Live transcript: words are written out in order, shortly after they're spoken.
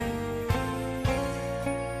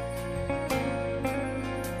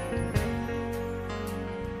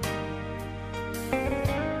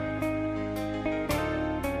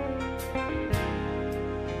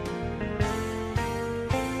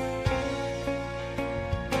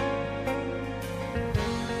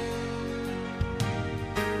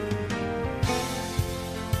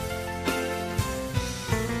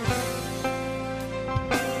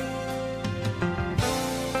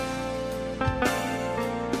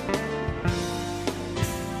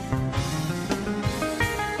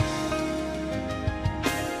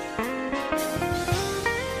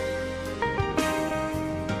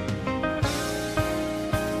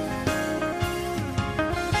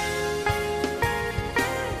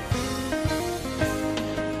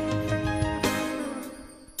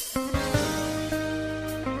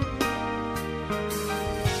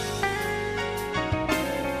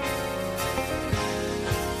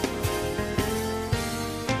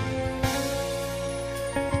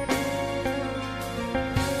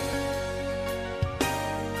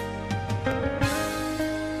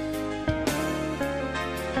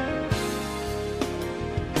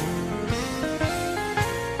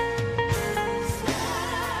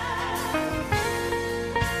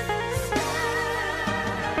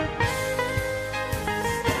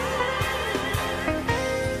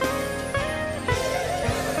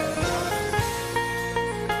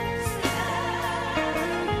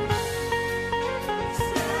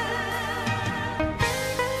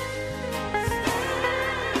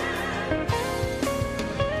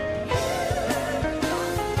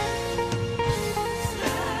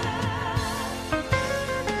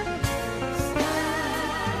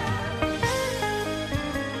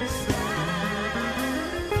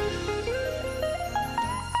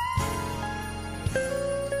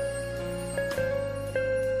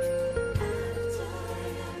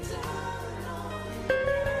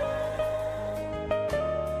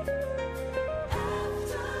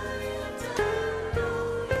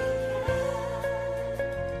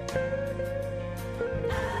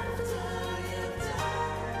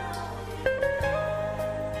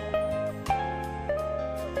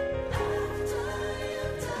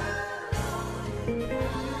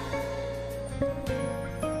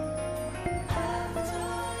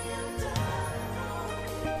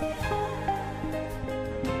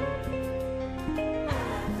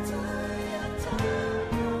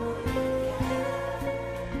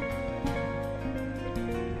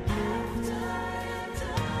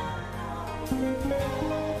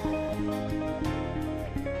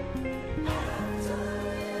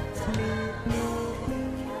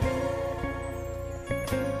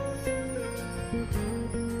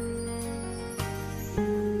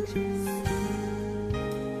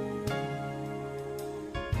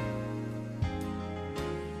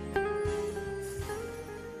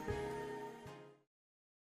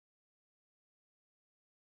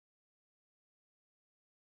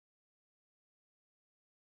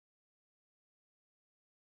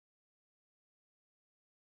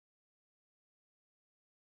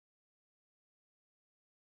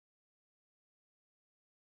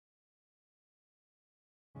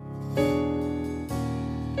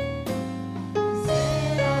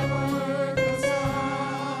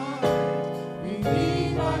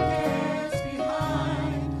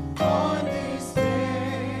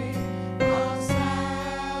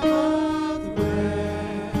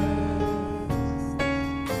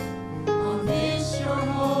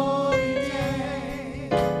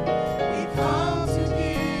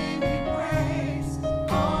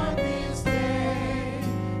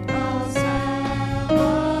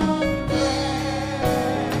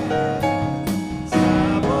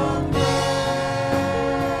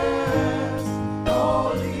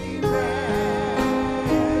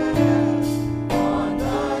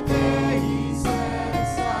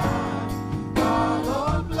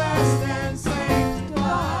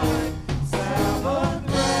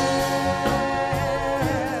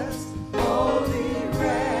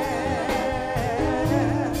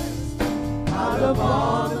of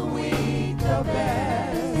all the week, the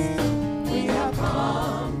best. We have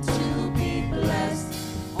come to be blessed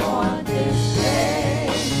on this day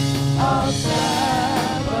of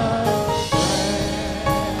Sabbath rest.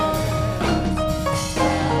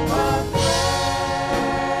 Sabbath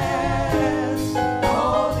rest,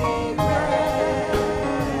 holy rest,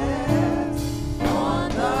 on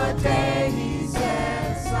the day He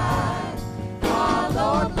set aside, our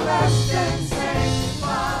Lord blessed and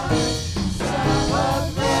sanctified.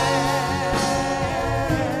 Sabbath rest,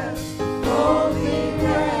 holy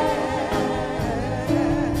rest,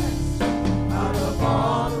 out of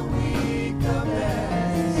all the week the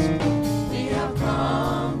best. We have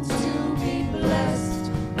come to be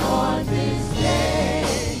blessed on this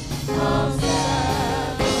day of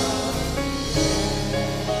Sabbath.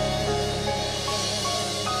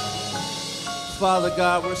 Father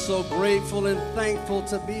God, we're so grateful and thankful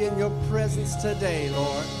to be in your presence today,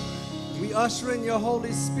 Lord. We usher in your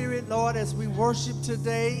Holy Spirit, Lord, as we worship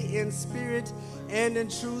today in spirit and in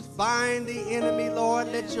truth. Bind the enemy, Lord.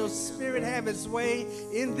 Let your spirit have its way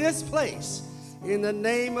in this place. In the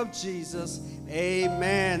name of Jesus,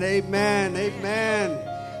 amen, amen, amen.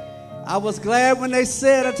 I was glad when they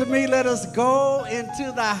said unto me, let us go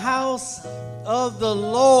into the house of the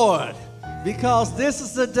Lord, because this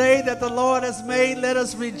is the day that the Lord has made. Let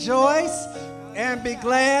us rejoice and be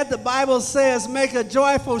glad. The Bible says, make a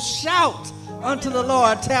joyful shout unto the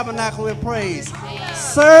Lord, tabernacle with praise.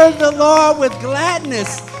 Serve the Lord with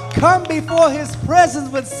gladness. Come before his presence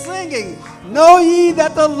with singing. Know ye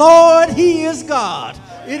that the Lord, he is God.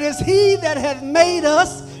 It is he that hath made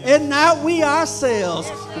us, and not we ourselves.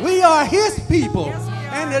 We are his people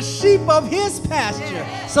and the sheep of his pasture.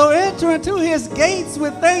 So enter into his gates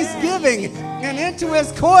with thanksgiving and into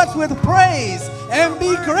his courts with praise, and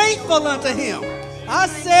be grateful unto him. I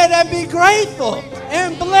said, and be grateful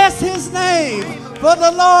and bless his name, for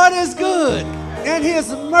the Lord is good and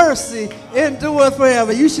his mercy endureth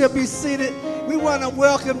forever. You shall be seated. We want to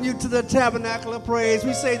welcome you to the Tabernacle of Praise.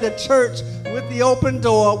 We say the church with the open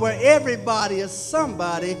door, where everybody is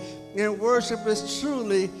somebody and worship is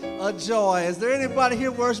truly a joy. Is there anybody here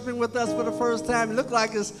worshiping with us for the first time? It looks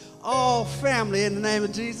like it's all family in the name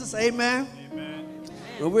of Jesus. Amen. Amen.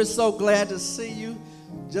 Well, we're so glad to see you.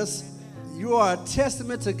 You are a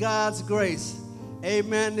testament to God's grace.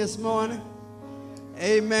 Amen this morning.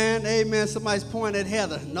 Amen, amen. Somebody's pointing at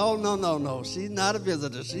Heather. No. She's not a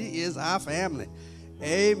visitor. She is our family.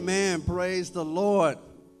 Amen. Praise the Lord.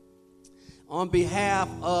 On behalf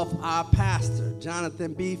of our pastor,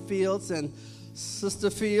 Jonathan B. Fields, and Sister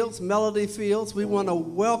Fields, Melody Fields, we want to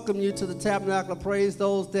welcome you to the Tabernacle of Praise.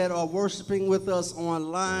 Those that are worshiping with us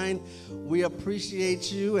online, we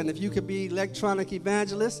appreciate you. And if you could be electronic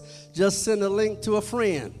evangelists, just send a link to a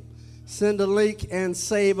friend. Send a link and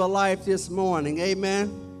save a life this morning.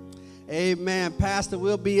 Amen. Amen. Pastor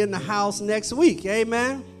will be in the house next week.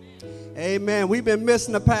 Amen. Amen. We've been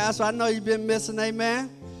missing the pastor. I know you've been missing. Amen.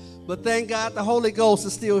 But thank God the Holy Ghost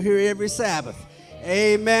is still here every Sabbath.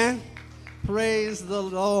 Amen. Praise the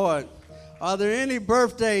Lord. Are there any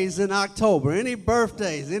birthdays in October? Any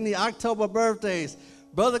birthdays? Any October birthdays?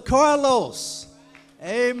 Brother Carlos.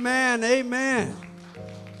 Amen. Amen.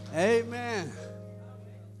 Amen.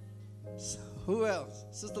 Who else?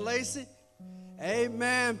 Sister Lacey?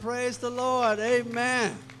 Amen. Praise the Lord.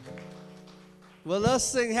 Amen. Well, let's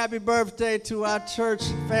sing happy birthday to our church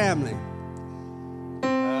family.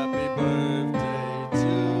 Happy birthday to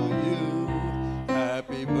you.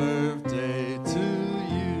 Happy birthday to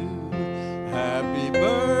you. Happy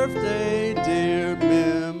birthday, dear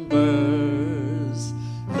members.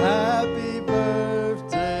 Happy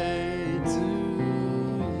birthday to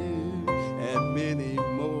you. And many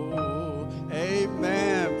more.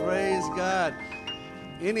 Amen. Praise God.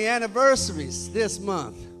 Any anniversaries this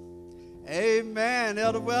month? Amen.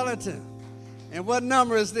 Elder Wellington. And what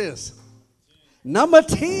number is this? Number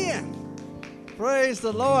 10. Praise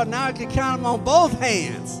the Lord. Now I can count them on both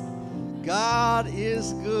hands. God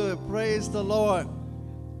is good. Praise the Lord.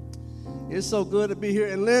 It's so good to be here.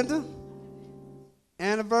 And Linda,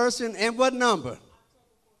 anniversary. And what number?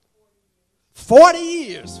 40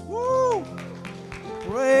 years. Woo.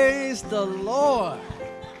 Praise the Lord.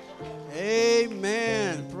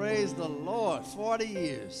 Amen. Praise the Lord. 40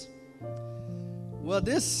 years. Well,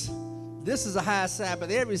 this is a high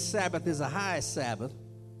Sabbath. Every Sabbath is a high Sabbath.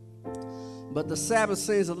 But the Sabbath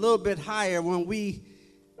seems a little bit higher when we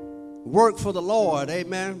work for the Lord.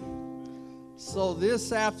 Amen. So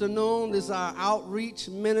this afternoon is our outreach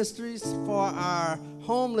ministries for our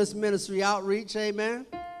homeless ministry outreach. Amen.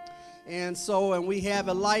 And we have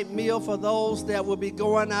a light meal for those that will be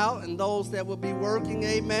going out and those that will be working.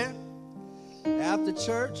 Amen. after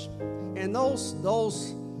church. And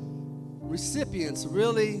those recipients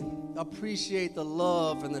really appreciate the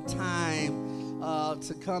love and the time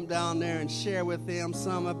to come down there and share with them.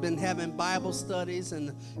 Some have been having Bible studies, and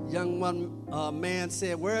the young man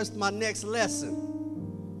said, "Where's my next lesson?"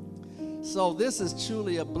 So this is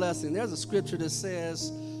truly a blessing. There's a scripture that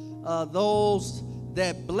says, those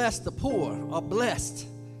that bless the poor are blessed,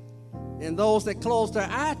 and those that close their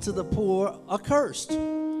eye to the poor are cursed.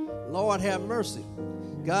 Lord have mercy.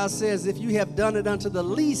 God says, if you have done it unto the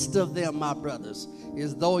least of them, my brothers,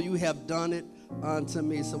 as though you have done it unto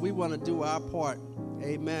me. So we want to do our part.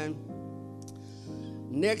 Amen.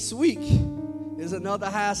 Next week is another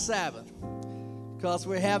high Sabbath, because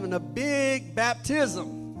we're having a big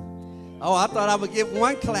baptism. Oh, I thought I would give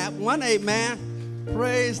one clap, one amen.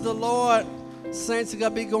 Praise the Lord. Saints are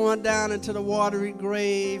going to be going down into the watery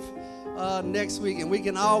grave next week, and we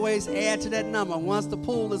can always add to that number. Once the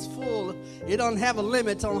pool is full, it don't have a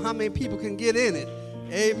limit on how many people can get in it.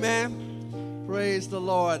 Amen. Praise the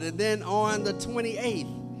Lord. And then on the 28th,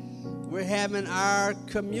 we're having our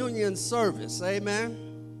communion service. Amen.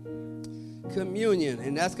 Communion.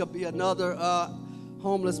 And that's going to be another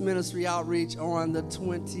homeless ministry outreach on the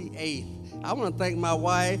 28th. I want to thank my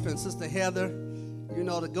wife and Sister Heather,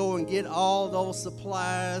 to go and get all those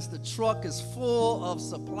supplies. The truck is full of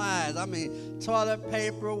supplies. I mean, toilet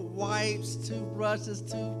paper, wipes, toothbrushes,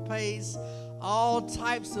 toothpaste, all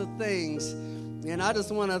types of things. And I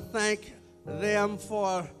just want to thank them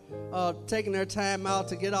for taking their time out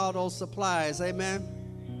to get all those supplies. Amen.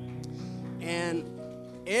 And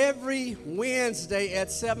every Wednesday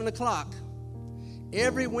at 7 o'clock,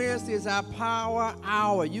 every Wednesday is our power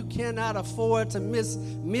hour. You cannot afford to miss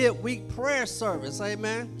midweek prayer service.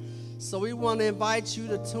 Amen. So we want to invite you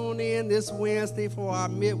to tune in this Wednesday for our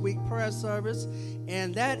midweek prayer service.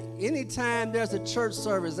 And that anytime there's a church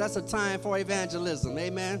service, that's a time for evangelism.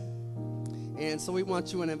 Amen. And so we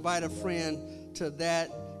want you to invite a friend to that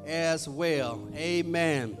as well.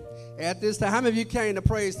 Amen. At this time, how many of you came to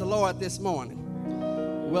praise the Lord this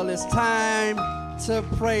morning? Well, it's time to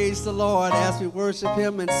praise the Lord as we worship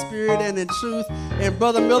him in spirit and in truth. And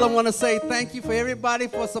Brother Miller, I want to say thank you for everybody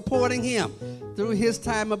for supporting him through his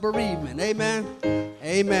time of bereavement. Amen.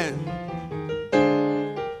 Amen.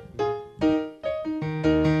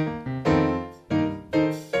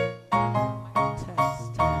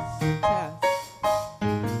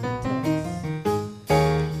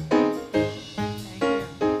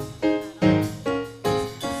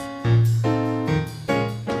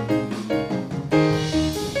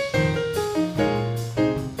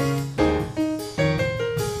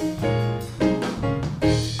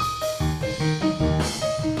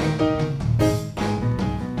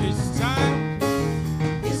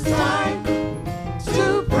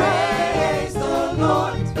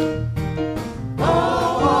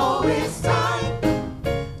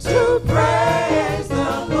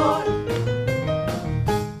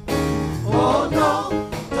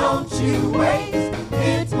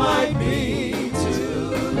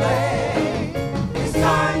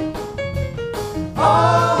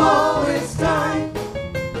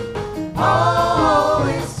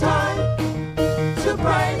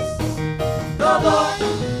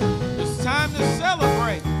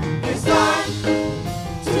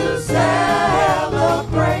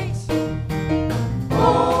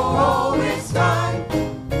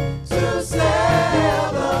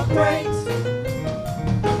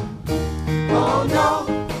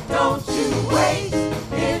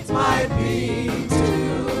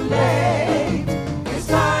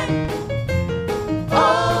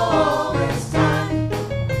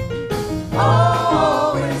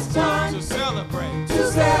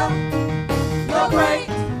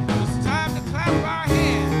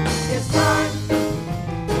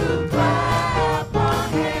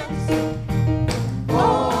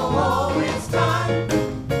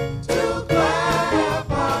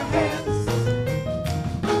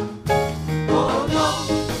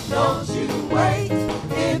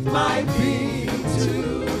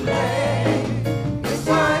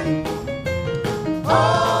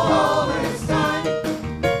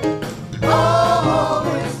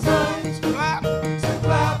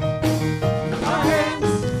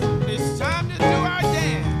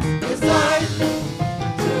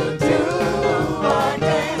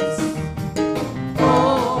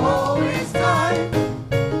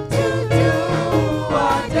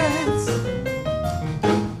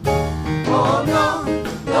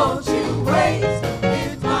 Don't you wait.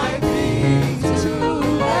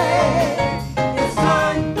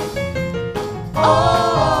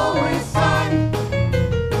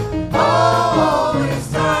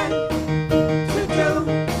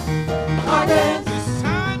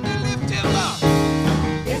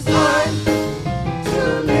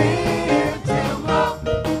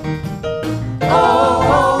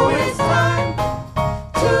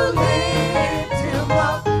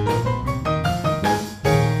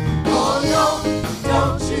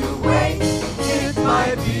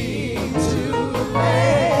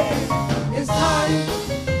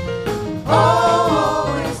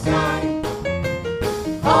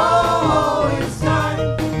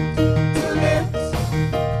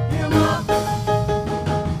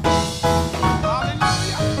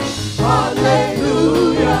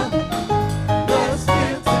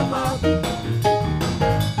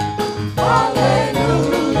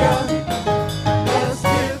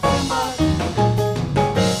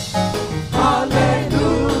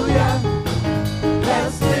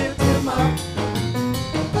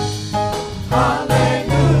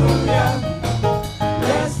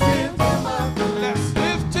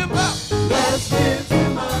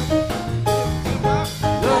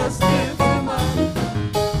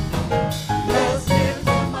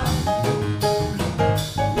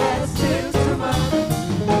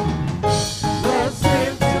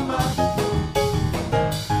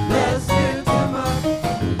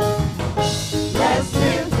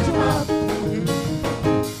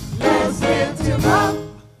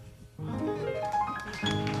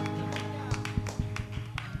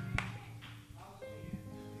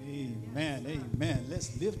 Amen, amen.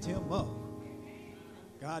 Let's lift him up.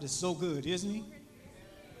 God is so good, isn't he?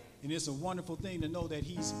 And it's a wonderful thing to know that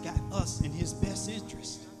he's got us in his best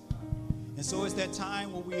interest. And so it's that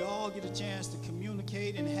time where we all get a chance to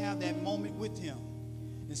communicate and have that moment with him.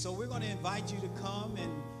 And so we're going to invite you to come,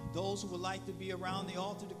 and those who would like to be around the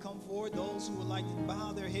altar to come forward, those who would like to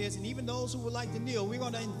bow their heads, and even those who would like to kneel, we're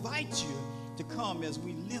going to invite you to come as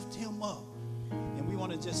we lift him up. And we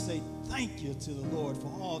want to just say thank you to the Lord for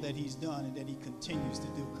all that he's done and that he continues to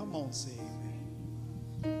do. Come on, say amen.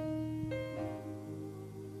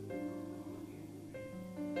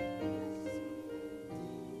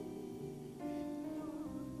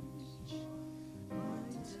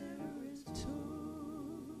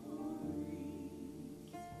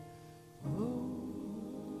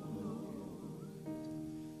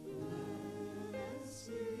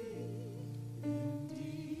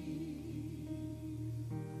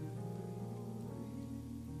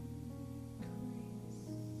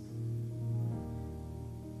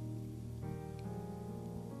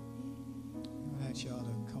 Y'all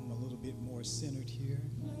to come a little bit more centered here.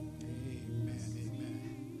 Amen, amen.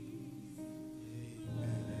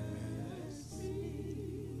 Amen,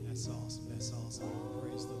 amen. That's awesome, that's awesome.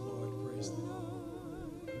 Praise the Lord, praise the Lord.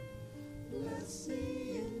 Blessed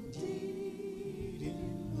indeed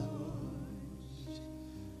enlarge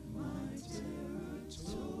my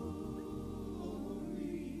territory.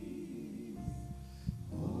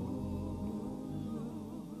 Oh Lord,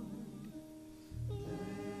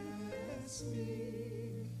 bless me.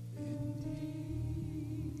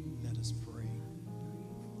 Let us pray.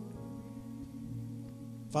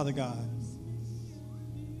 Father God,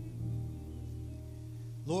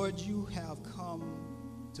 Lord, you have come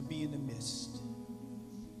to be in the midst.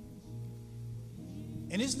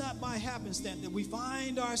 And it's not by happenstance that we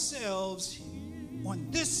find ourselves on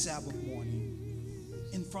this Sabbath morning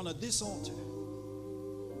in front of this altar.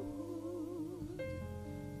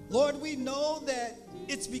 Lord, we know that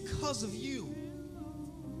it's because of you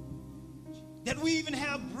that we even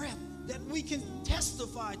have breath, that we can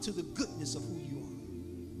testify to the goodness of who you are.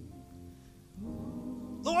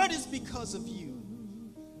 Lord, it's because of you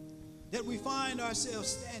that we find ourselves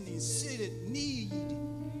standing, seated, kneed,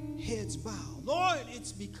 heads bowed. Lord,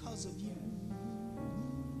 it's because of you.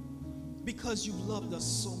 Because you loved us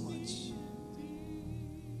so much.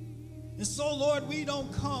 And so, Lord, we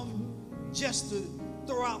don't come just to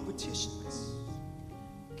throw out petitions.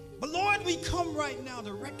 But Lord, we come right now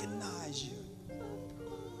to recognize you,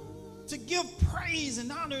 to give praise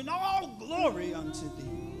and honor and all glory unto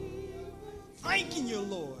thee. Thanking you,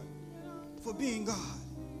 Lord, for being God.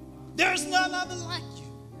 There's none other like you.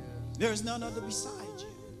 There's none other beside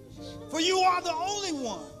you. For you are the only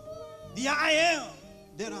one, the I am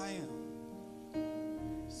that I am.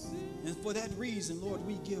 And for that reason, Lord,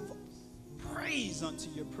 we give praise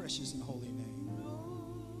unto your precious and holy name.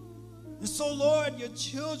 And so, Lord, your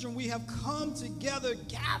children, we have come together,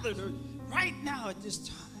 gathered right now at this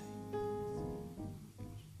time.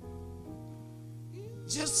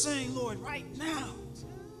 Just saying, Lord, right now,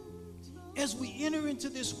 as we enter into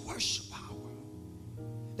this worship hour,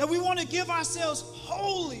 that we want to give ourselves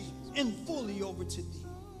wholly and fully over to thee.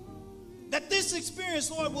 That this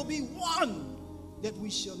experience, Lord, will be one that we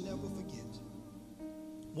shall never forget.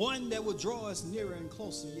 One that will draw us nearer and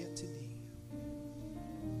closer yet to thee.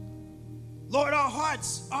 Lord, our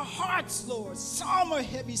hearts, Lord, some are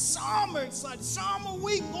heavy, some are excited, some are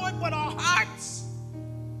weak, Lord, but our hearts,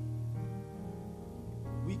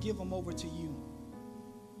 we give them over to you.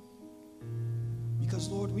 Because,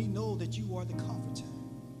 Lord, we know that you are the comforter.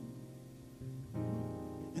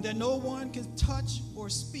 And that no one can touch or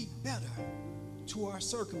speak better to our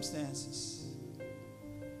circumstances.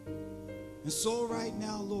 And so right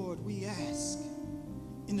now, Lord, we ask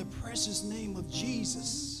in the precious name of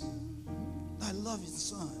Jesus, thy loving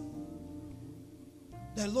Son,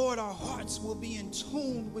 that, Lord, our hearts will be in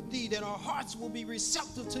tune with thee, that our hearts will be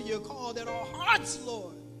receptive to your call, that our hearts,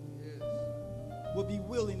 Lord, will be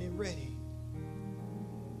willing and ready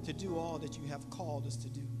to do all that you have called us to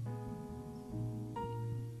do.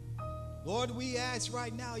 Lord, we ask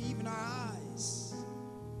right now, even our eyes,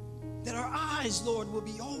 that our eyes, Lord, will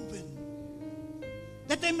be open,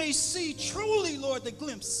 that they may see truly, Lord, the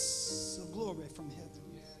glimpse of glory from heaven.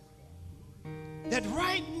 That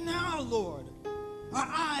right now, Lord, our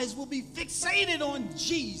eyes will be fixated on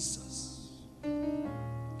Jesus,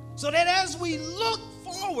 so that as we look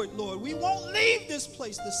forward, Lord, we won't leave this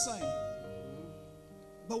place the same,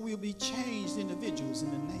 but we'll be changed individuals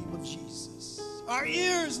in the name of Jesus. Our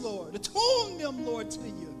ears, Lord, attune them, Lord, to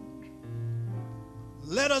you.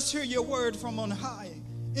 Let us hear your word from on high,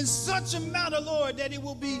 in such a manner, Lord, that it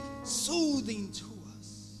will be soothing to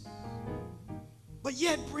us, but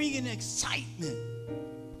yet bringing excitement.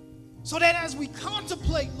 So that as we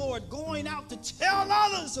contemplate, Lord, going out to tell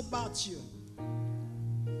others about you,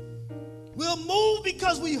 we'll move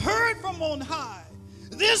because we heard from on high,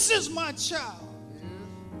 this is my child,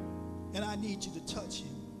 and I need you to touch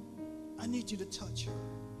him. I need you to touch her.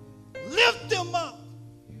 Lift them up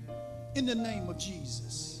in the name of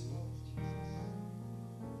Jesus.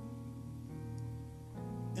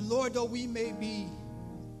 And Lord, though we may be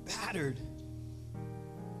battered,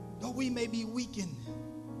 though we may be weakened,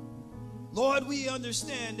 Lord, we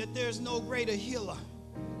understand that there's no greater healer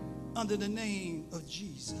under the name of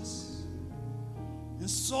Jesus. And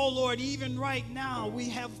so, Lord, even right now, we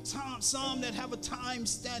have some that have a time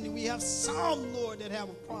standing. We have some, Lord, that have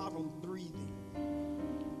a problem breathing.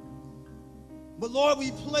 But, Lord,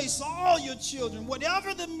 we place all your children,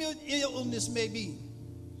 whatever the illness may be,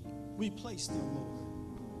 we place them,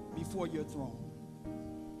 Lord, before your throne.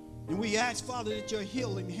 And we ask, Father, that your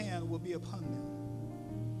healing hand will be upon them.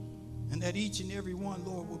 And that each and every one,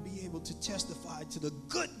 Lord, will be able to testify to the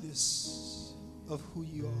goodness of who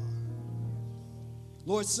you are.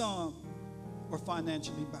 Lord, some are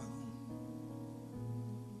financially bound.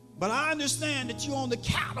 But I understand that you own the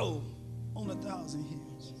cattle on 1,000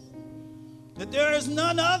 hills. That there is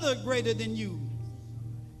none other greater than you.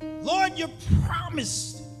 Lord, you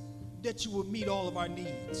promised that you will meet all of our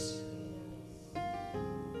needs.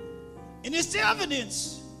 And it's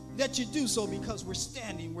evidence that you do so because we're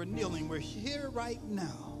standing, we're kneeling, we're here right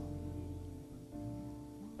now.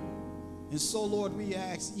 And so, Lord, we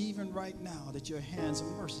ask even right now that your hands of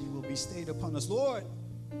mercy will be stayed upon us. Lord,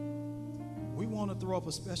 we want to throw up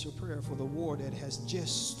a special prayer for the war that has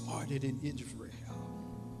just started in Israel.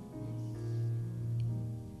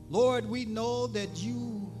 Lord, we know that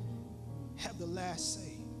you have the last say.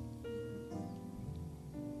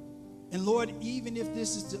 And Lord, even if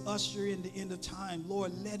this is to usher in the end of time,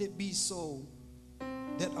 Lord, let it be so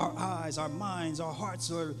that our eyes, our minds, our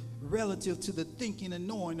hearts are relative to the thinking and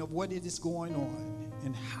knowing of what it is going on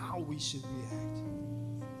and how we should react.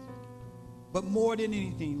 But more than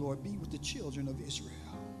anything, Lord, be with the children of Israel.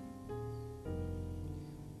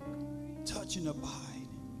 Touch and abide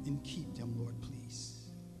and keep them, Lord, please.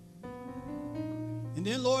 And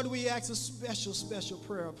then, Lord, we ask a special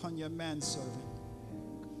prayer upon your manservant.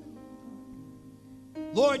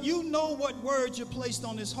 Lord, you know what words you placed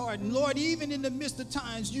on his heart. And Lord, even in the midst of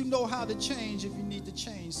times, you know how to change if you need to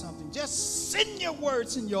change something. Just send your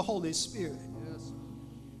words in your Holy Spirit. Yes.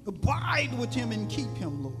 Abide with him and keep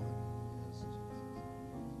him, Lord. Yes.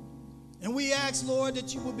 And we ask, Lord,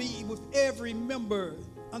 that you will be with every member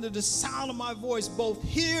under the sound of my voice, both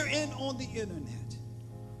here and on the internet.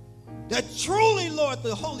 That truly, Lord,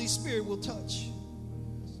 the Holy Spirit will touch.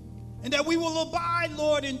 And that we will abide,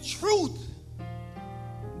 Lord, in truth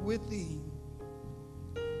with thee.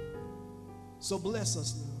 So bless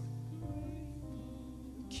us, Lord.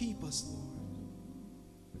 Keep us,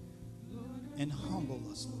 Lord. And humble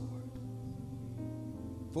us, Lord.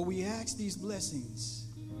 For we ask these blessings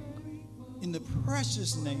in the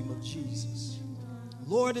precious name of Jesus,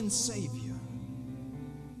 Lord and Savior.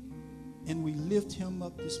 And we lift him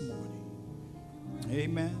up this morning.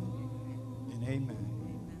 Amen and amen.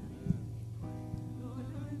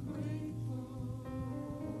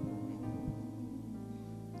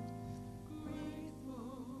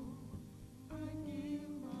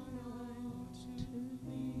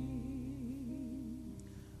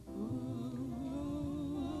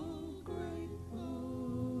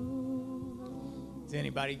 Is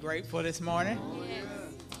anybody grateful this morning?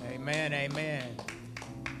 Yes. Amen, amen.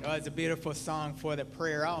 Oh, it's a beautiful song for the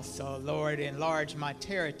prayer also. Lord, enlarge my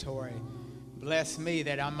territory. Bless me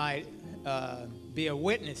that I might be a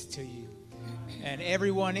witness to you. And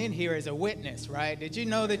everyone in here is a witness, right? Did you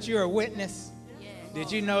know that you're a witness? Yes.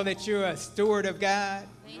 Did you know that you're a steward of God?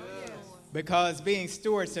 Yes. Because being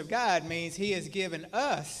stewards of God means he has given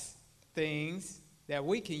us things that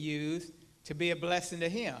we can use to be a blessing to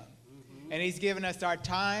him. And he's given us our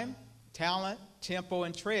time, talent, temple,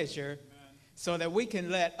 and treasure. Amen. So that we can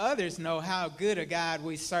let others know how good a God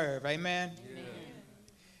we serve. Amen? Amen.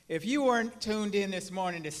 If you weren't tuned in this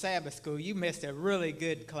morning to Sabbath school, you missed a really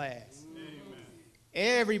good class. Amen.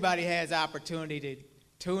 Everybody has opportunity to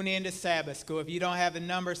tune in to Sabbath school. If you don't have the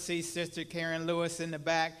number, see Sister Karen Lewis in the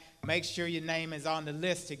back. Make sure your name is on the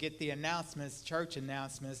list to get the announcements, church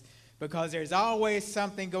announcements, because there's always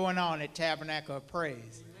something going on at Tabernacle of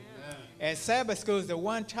Praise. And Sabbath school is the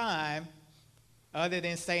one time, other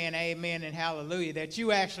than saying amen and hallelujah, that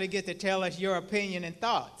you actually get to tell us your opinion and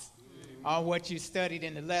thoughts on what you studied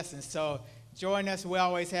in the lesson. So join us. We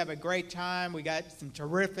always have a great time. We got some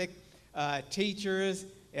terrific teachers,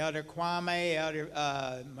 Elder Kwame, Elder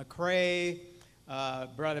McCrae,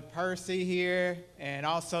 Brother Percy here, and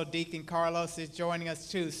also Deacon Carlos is joining us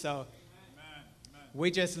too. So we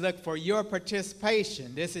just look for your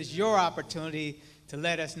participation. This is your opportunity to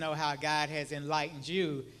let us know how God has enlightened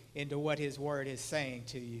you into what his word is saying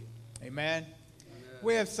to you. Amen.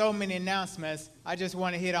 We have so many announcements. I just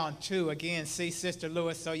want to hit on two. Again, see Sister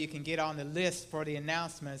Lewis so you can get on the list for the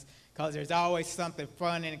announcements, because there's always something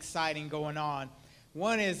fun and exciting going on.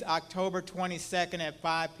 One is October 22nd at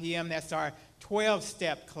 5 p.m. That's our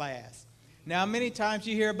 12-step class. Now, many times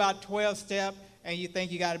you hear about 12-step and you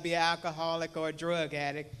think you got to be an alcoholic or a drug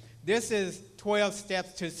addict. This is 12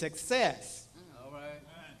 steps to success. All right.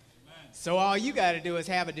 So all you got to do is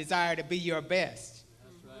have a desire to be your best.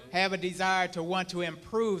 That's right. Have a desire to want to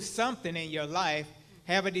improve something in your life.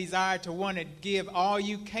 Have a desire to want to give all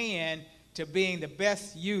you can to being the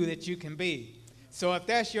best you that you can be. So if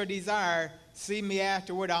that's your desire, see me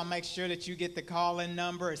afterward. I'll make sure that you get the call-in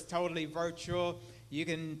number. It's totally virtual. You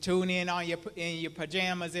can tune in on in your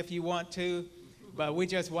pajamas if you want to. But we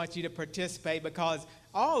just want you to participate, because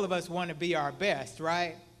all of us want to be our best,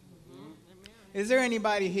 right? Mm-hmm. Is there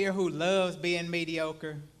anybody here who loves being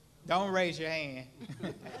mediocre? Don't raise your hand.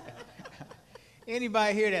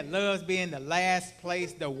 Anybody here that loves being the last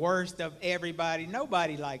place, the worst of everybody?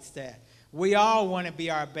 Nobody likes that. We all want to be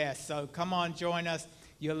our best. So come on, join us.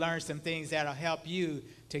 You'll learn some things that'll help you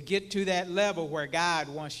to get to that level where God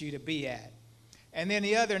wants you to be at. And then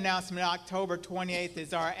the other announcement, October 28th,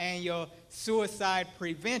 is our annual Suicide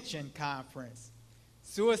Prevention Conference.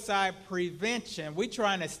 Suicide prevention, we're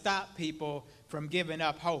trying to stop people from giving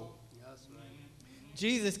up hope. That's right.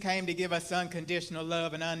 Jesus came to give us unconditional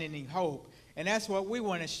love and unending hope. And that's what we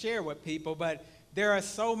want to share with people. But there are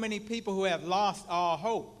so many people who have lost all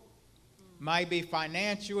hope. Might be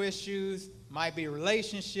financial issues, might be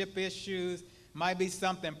relationship issues, might be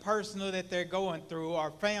something personal that they're going through,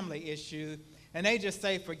 or family issues. And they just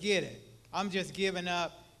say, forget it. I'm just giving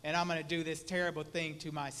up, and I'm going to do this terrible thing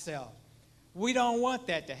to myself. We don't want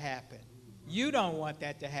that to happen. You don't want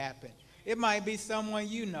that to happen. It might be someone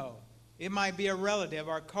you know. It might be a relative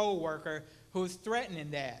or a co-worker who's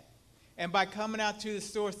threatening that. And by coming out to the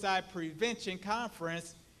Suicide Prevention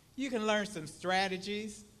Conference, you can learn some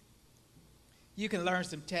strategies. You can learn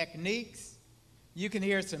some techniques. You can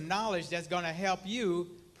hear some knowledge that's going to help you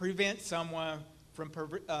prevent someone from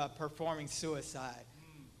performing suicide.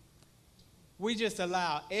 We just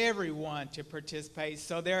allow everyone to participate.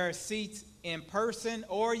 So there are seats in person,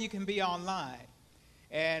 or you can be online.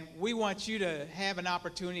 And we want you to have an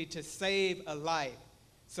opportunity to save a life.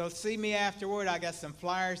 So see me afterward. I got some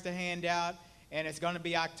flyers to hand out, and it's going to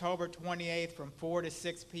be October 28th from 4 to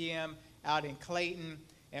 6 p.m. out in Clayton.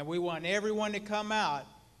 And we want everyone to come out,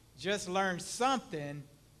 just learn something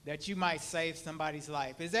that you might save somebody's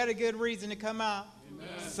life. Is that a good reason to come out? Amen.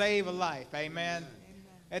 Save a life. Amen.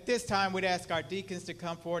 At this time, we'd ask our deacons to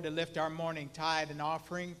come forward to lift our morning tithe and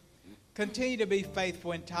offering. Continue to be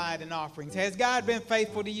faithful in tithe and offerings. Has God been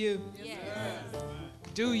faithful to you? Yes.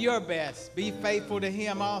 Do your best. Be faithful to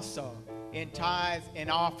him also in tithe and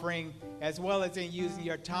offering, as well as in using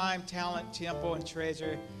your time, talent, temple, and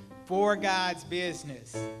treasure for God's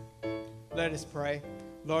business. Let us pray.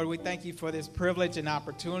 Lord, we thank you for this privilege and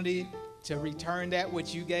opportunity to return that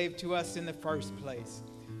which you gave to us in the first place.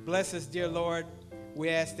 Bless us, dear Lord. We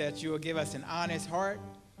ask that you will give us an honest heart,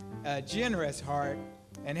 a generous heart,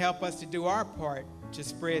 and help us to do our part to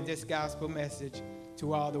spread this gospel message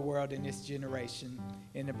to all the world in this generation.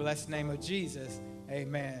 In the blessed name of Jesus,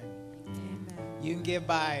 amen. Amen. You can give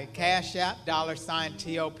by Cash App,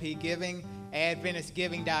 $TOP Giving,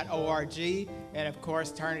 AdventistGiving.org, and of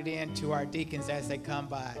course, turn it in to our deacons as they come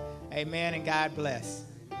by. Amen, and God bless.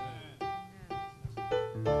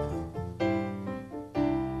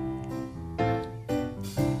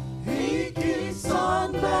 He keeps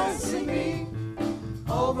on blessing me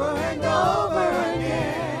over and over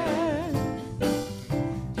again.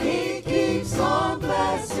 He keeps on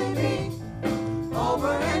blessing me over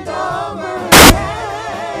and over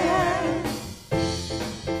again.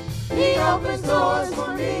 He opens doors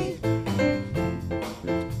for me,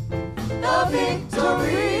 the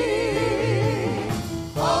victory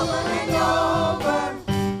over and over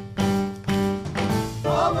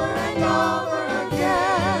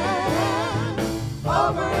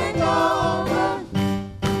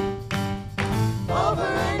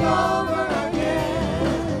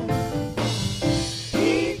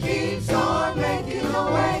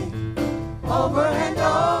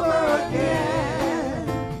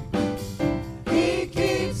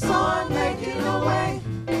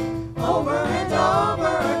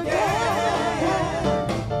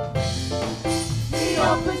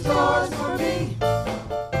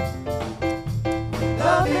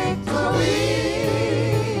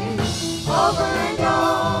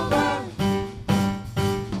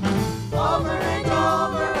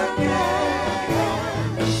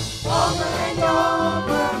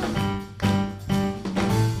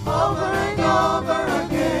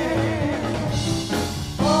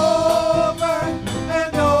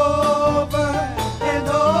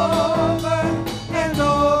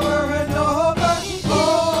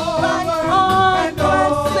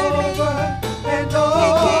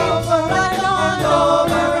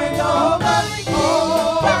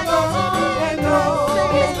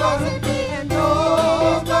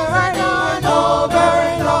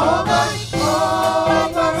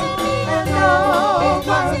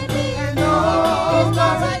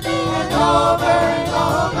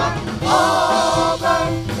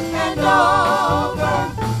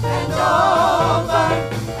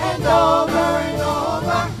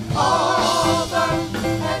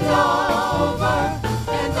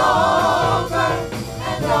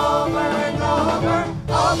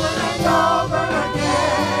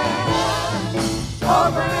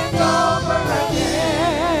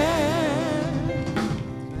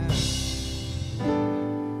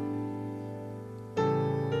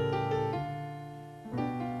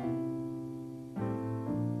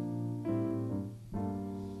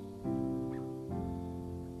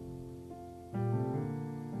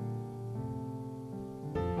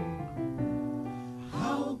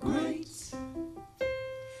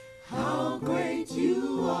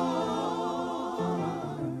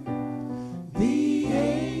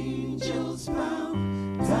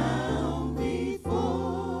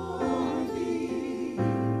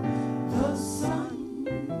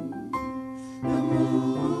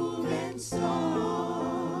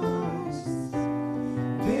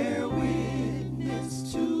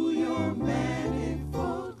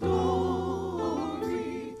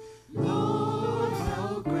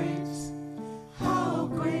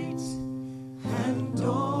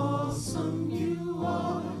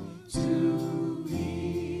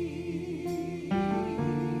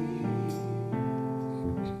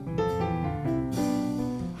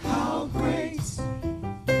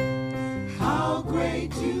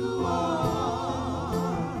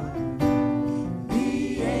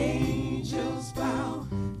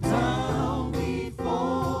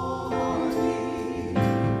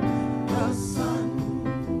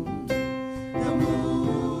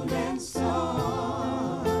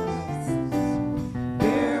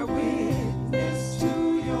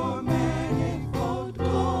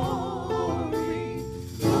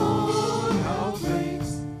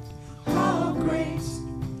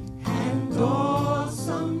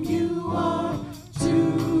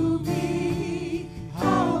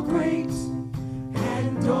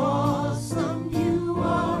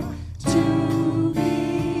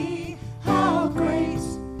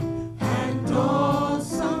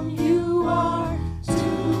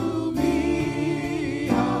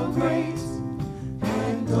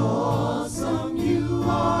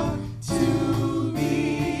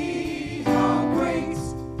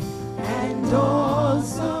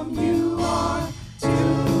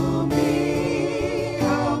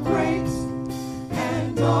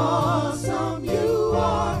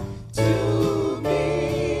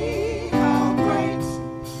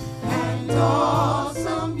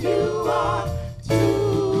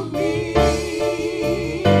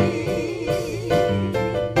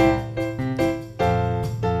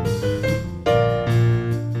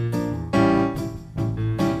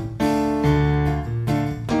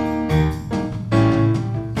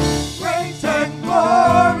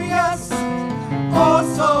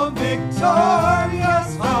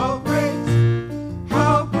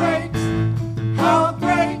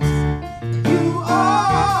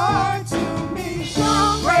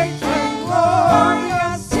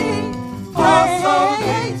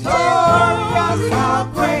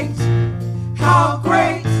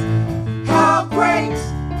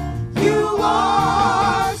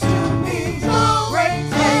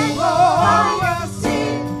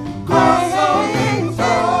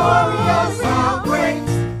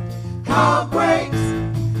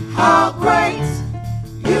how great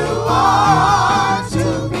you are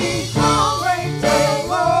to me. How great and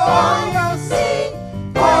glorious,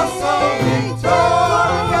 oh so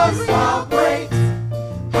victorious. How great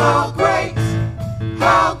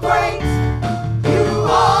you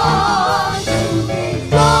are to me.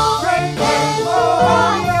 How great and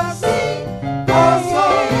glorious, oh so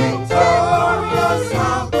victorious.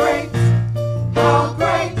 How great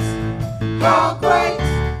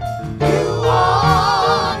you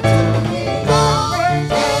are to me. How great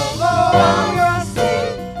and glorious,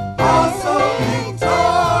 oh so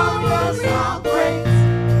victorious. How great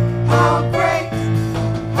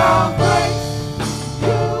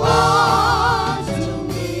you are to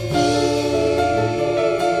me.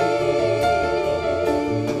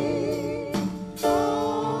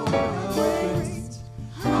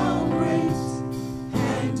 How great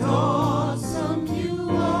and awesome you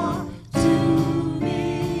are to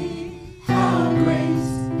me. How great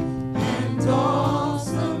and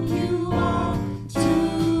awesome you are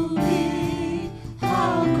to me.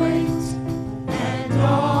 How great and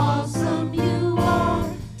awesome you are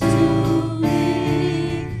to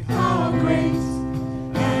me. How great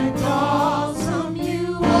and awesome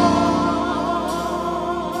you are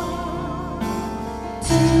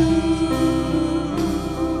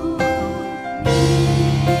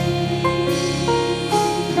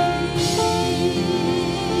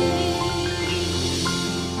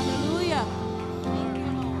Hallelujah.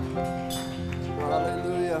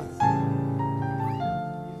 Hallelujah.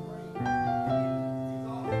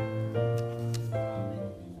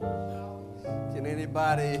 Can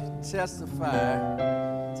anybody testify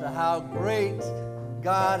to how great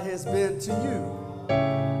God has been to you?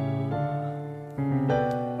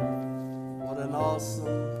 What an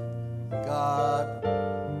awesome God.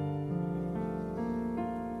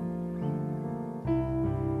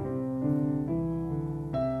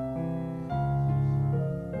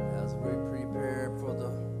 As we prepare for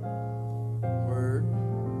the word,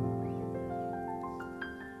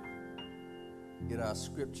 get our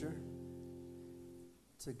scripture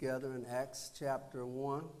together in Acts chapter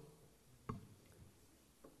 1,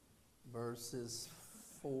 verses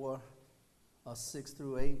 6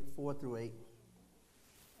 through 8, 4 through 8.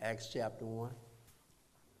 Acts chapter 1.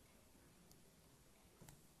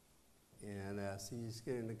 And as he's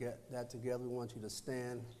getting that together, we want you to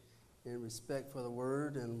stand in respect for the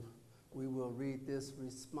word, and we will read this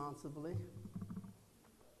responsibly.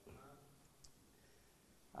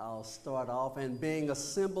 I'll start off. And being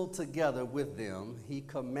assembled together with them, he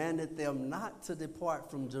commanded them not to depart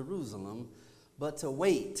from Jerusalem, but to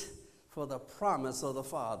wait for the promise of the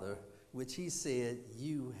Father, which he said,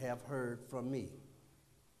 you have heard from me.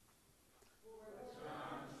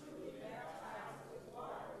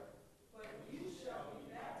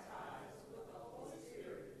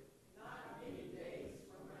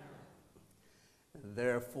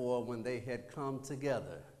 Therefore, when they had come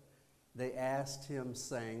together, they asked him,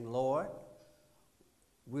 saying, Lord,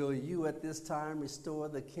 will you at this time restore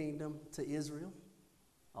the kingdom to Israel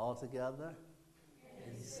altogether?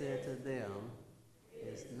 And he said to them,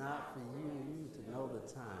 it's not for you to know the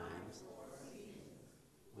times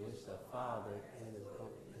which the Father in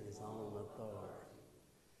his own authority.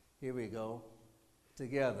 Here we go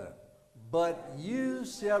together. But you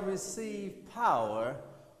shall receive power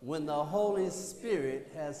when the Holy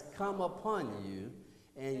Spirit has come upon you,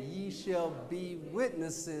 and ye shall be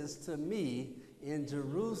witnesses to me in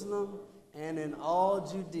Jerusalem and in all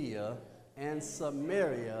Judea and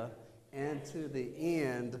Samaria and to the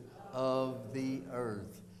end of the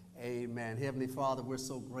earth. Amen. Heavenly Father, we're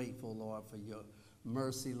so grateful, Lord, for your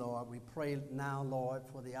mercy, Lord. We pray now, Lord,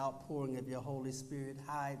 for the outpouring of your Holy Spirit.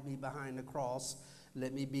 Hide me behind the cross.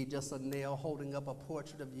 Let me be just a nail holding up a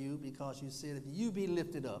portrait of you, because you said if you be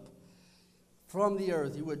lifted up from the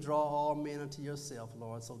earth, you would draw all men unto yourself,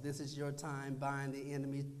 Lord. So this is your time. Bind the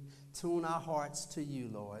enemy. Tune our hearts to you,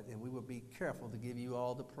 Lord, and we will be careful to give you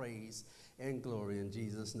all the praise and glory in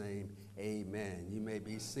Jesus' name. Amen. You may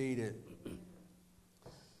be seated.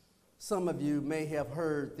 Some of you may have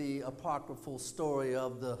heard the apocryphal story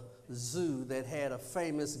of the zoo that had a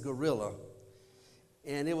famous gorilla,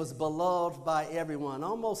 and it was beloved by everyone,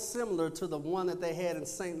 almost similar to the one that they had in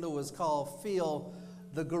St. Louis called Phil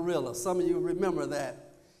the Gorilla. Some of you remember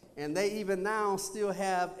that. And they even now still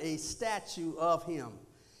have a statue of him.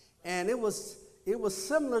 And it was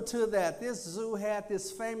similar to that. This zoo had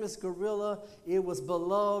this famous gorilla. It was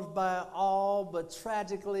beloved by all, but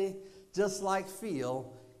tragically, just like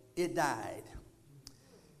Phil, it died.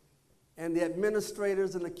 and the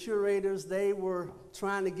administrators and the curators, they were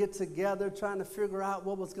trying to get together, trying to figure out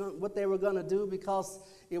what they were going to do, because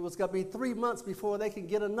it was going to be 3 months before they could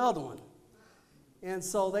get another one. And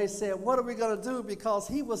so they said, what are we going to do? Because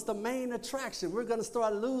he was the main attraction. We're going to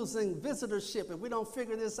start losing visitorship if we don't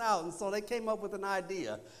figure this out. And so they came up with an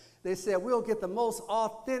idea. They said, we'll get the most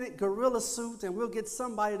authentic gorilla suit, and we'll get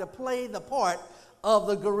somebody to play the part of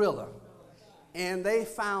the gorilla. And they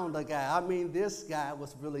found a guy. I mean, this guy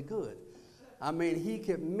was really good. I mean, he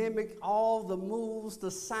could mimic all the moves,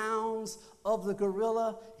 the sounds of the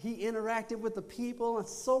gorilla. He interacted with the people, and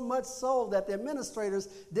so much so that the administrators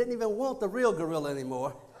didn't even want the real gorilla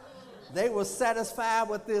anymore. They were satisfied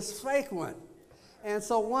with this fake one. And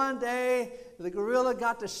so one day, the gorilla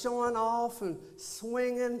got to showing off and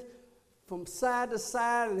swinging from side to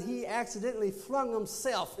side, and he accidentally flung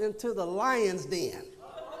himself into the lion's den.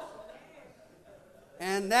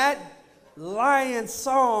 And that lion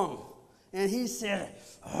saw him, and he said,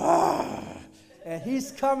 "Ah!" And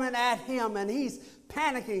he's coming at him, and he's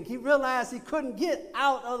panicking. He realized he couldn't get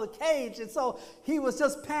out of the cage, and so he was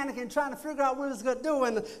just panicking, trying to figure out what he was going to do.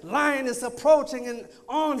 And the lion is approaching and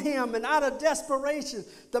on him, and out of desperation,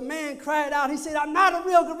 the man cried out. He said, "I'm not a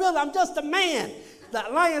real gorilla, I'm just a man." The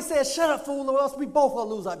lion said, "Shut up, fool, or else we both will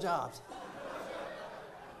lose our jobs."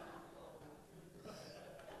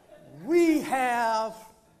 We have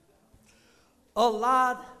a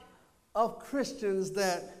lot of Christians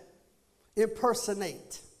that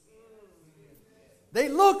impersonate. They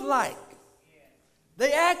look like,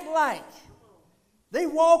 they act like, they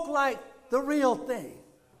walk like the real thing.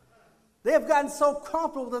 They have gotten so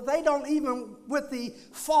comfortable that they don't even with the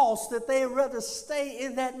false, that they rather stay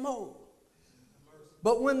in that mode.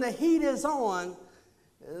 But when the heat is on,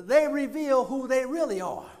 they reveal who they really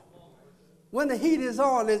are. When the heat is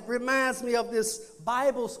on, it reminds me of this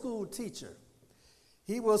Bible school teacher.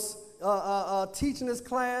 He was teaching his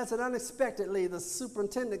class, and unexpectedly the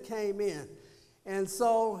superintendent came in. And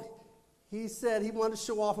so he said he wanted to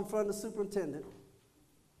show off in front of the superintendent.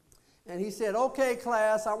 And he said, "Okay,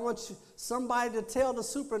 class, I want somebody to tell the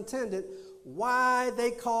superintendent why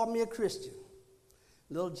they call me a Christian."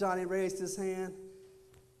 Little Johnny raised his hand.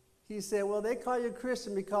 He said, "Well, they call you a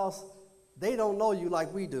Christian because they don't know you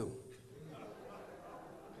like we do."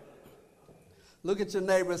 Look at your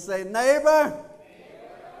neighbor and say, "Neighbor,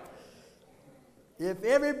 if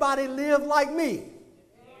everybody lived like me,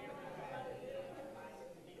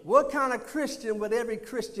 what kind of Christian would every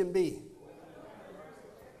Christian be?"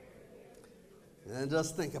 And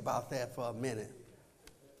just think about that for a minute.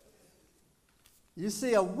 You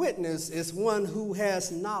see, a witness is one who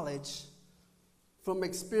has knowledge from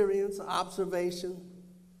experience, observation,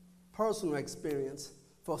 personal experience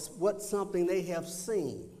for what something they have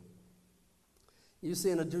seen. You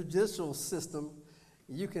see, in a judicial system,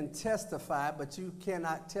 you can testify, but you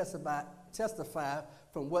cannot testify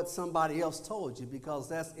from what somebody else told you, because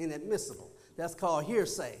that's inadmissible. That's called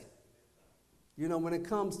hearsay. You know, when it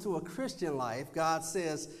comes to a Christian life, God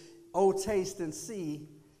says, "Oh, taste and see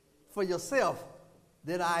for yourself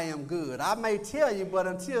that I am good." I may tell you, but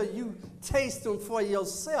until you taste them for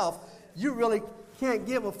yourself, you really can't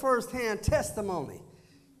give a first-hand testimony.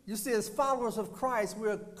 You see, as followers of Christ,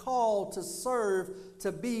 we're called to serve,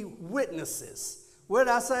 to be witnesses. What did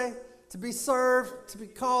I say? To be served, to be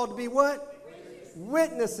called to be what?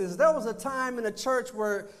 Witnesses. There was a time in the church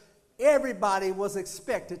where everybody was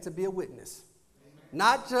expected to be a witness.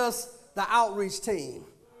 Not just the outreach team,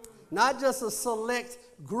 not just a select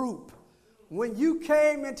group. When you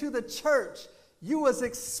came into the church, you was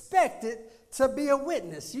expected to be a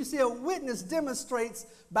witness. You see, a witness demonstrates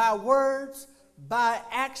by words, by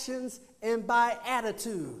actions, and by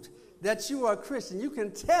attitude that you are a Christian. You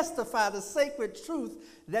can testify the sacred truth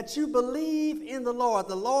that you believe in the Lord.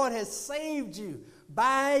 The Lord has saved you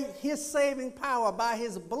by his saving power, by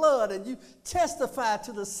his blood, and you testify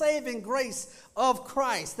to the saving grace of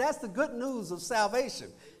Christ. That's the good news of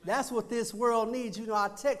salvation. That's what this world needs. You know, our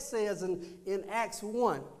text says in Acts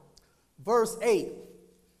 1, verse 8,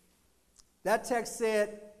 that text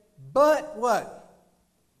said, "But what?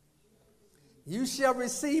 You shall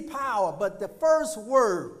receive power." But the first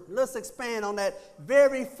word, let's expand on that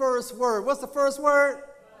very first word. What's the first word?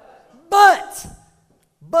 But.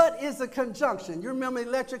 But is a conjunction. You remember the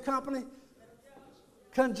electric company?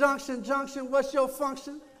 Conjunction, junction, what's your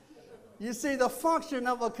function? You see, the function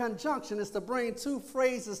of a conjunction is to bring two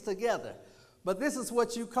phrases together. But this is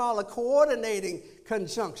what you call a coordinating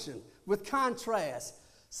conjunction with contrast.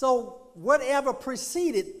 So whatever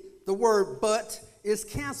preceded the word but is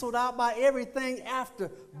canceled out by everything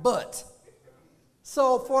after but.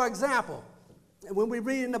 So, for example, when we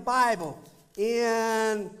read in the Bible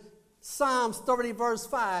in Psalms 30 verse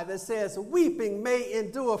 5, it says, weeping may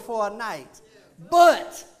endure for a night,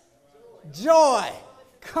 but joy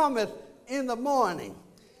cometh in the morning.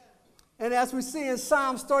 And as we see in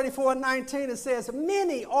Psalms 34:19, it says,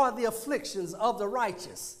 many are the afflictions of the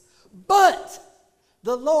righteous, but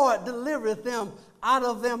the Lord delivereth them out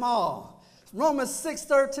of them all. Romans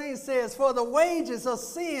 6:13 says, for the wages of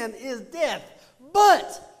sin is death,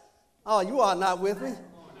 but, oh, you are not with me.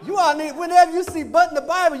 You all need, whenever you see but in the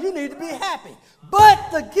Bible, you need to be happy. But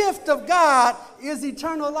the gift of God is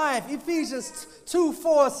eternal life. Ephesians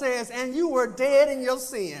 2:4 says, and you were dead in your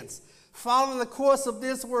sins, following the course of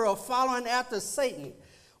this world, following after Satan,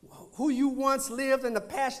 who you once lived in the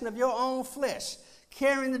passion of your own flesh,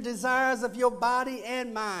 carrying the desires of your body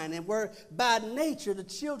and mind, and were by nature the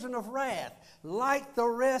children of wrath, like the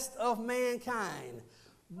rest of mankind.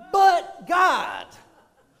 But God,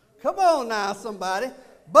 come on now, somebody.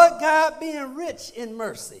 But God, being rich in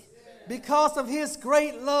mercy, because of his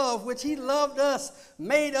great love, which he loved us,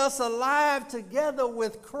 made us alive together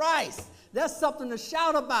with Christ. That's something to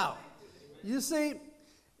shout about. You see,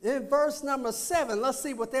 in verse number 7, let's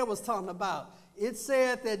see what that was talking about. It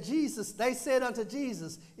said that Jesus, they said unto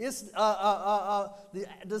Jesus, the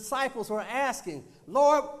disciples were asking,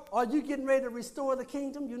 Lord, are you getting ready to restore the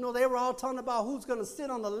kingdom? You know, they were all talking about who's going to sit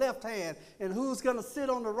on the left hand and who's going to sit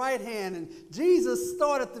on the right hand. And Jesus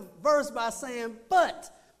started the verse by saying, but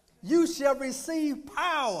you shall receive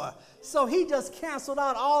power. So he just canceled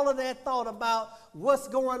out all of that thought about what's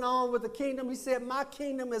going on with the kingdom. He said, my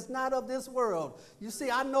kingdom is not of this world. You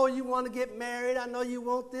see, I know you want to get married. I know you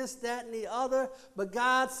want this, that, and the other. But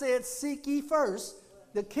God said, seek ye first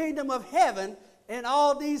the kingdom of heaven, and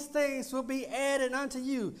all these things will be added unto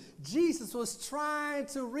you. Jesus was trying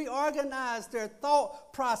to reorganize their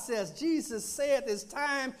thought process. Jesus said it's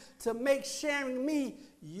time to make sharing me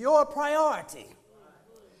your priority.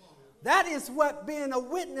 That is what being a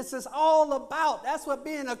witness is all about. That's what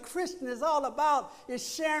being a Christian is all about, is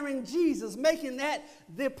sharing Jesus, making that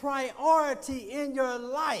the priority in your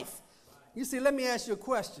life. You see, let me ask you a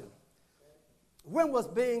question. When was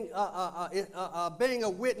being a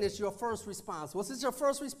witness your first response? Was this your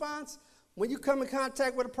first response when you come in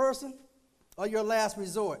contact with a person, or your last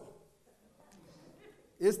resort?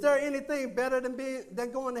 Is there anything better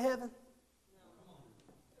than going to heaven?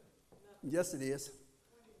 Yes, it is.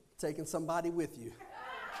 Taking somebody with you.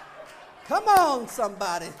 Come on,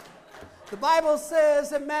 somebody. The Bible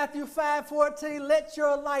says in Matthew 5:14, let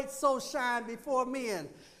your light so shine before men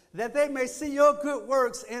that they may see your good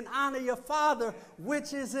works and honor your Father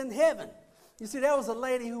which is in heaven. You see, there was a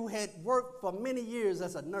lady who had worked for many years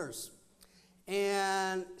as a nurse,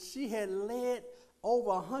 and she had led over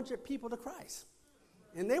 100 people to Christ.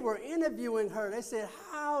 And they were interviewing her. They said,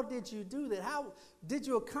 how did you do that? How did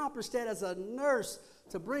you accomplish that as a nurse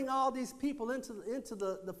to bring all these people into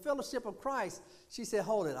the fellowship of Christ? She said,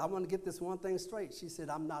 hold it, I want to get this one thing straight. She said,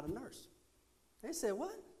 I'm not a nurse. They said,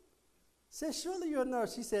 what? Said, surely you're a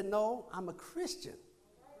nurse. She said, no, I'm a Christian,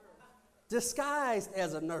 disguised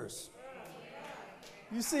as a nurse.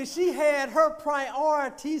 You see, she had her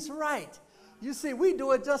priorities right. You see, we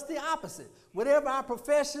do it just the opposite. Whatever our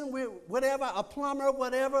profession, whatever a plumber,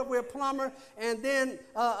 whatever, we're a plumber, and then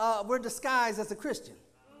we're disguised as a Christian.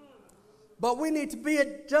 But we need to be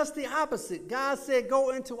just the opposite. God said, go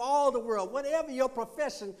into all the world. Whatever your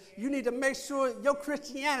profession, you need to make sure your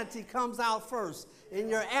Christianity comes out first. In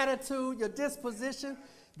your attitude, your disposition.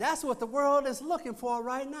 That's what the world is looking for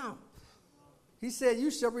right now. He said,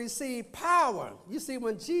 you shall receive power. You see,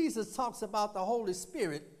 when Jesus talks about the Holy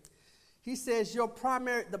Spirit, he says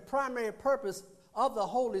the primary purpose of the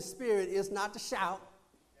Holy Spirit is not to shout.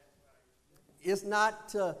 It's not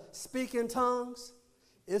to speak in tongues.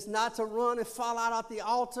 It's not to run and fall out at the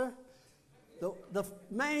altar. The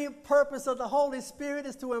main purpose of the Holy Spirit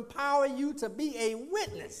is to empower you to be a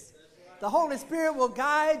witness. The Holy Spirit will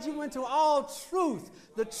guide you into all truth,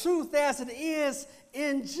 the truth as it is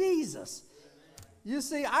in Jesus. You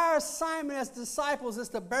see, our assignment as disciples is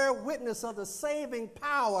to bear witness of the saving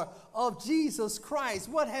power of Jesus Christ.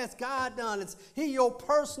 What has God done? Is He your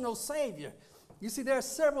personal Savior? You see, there are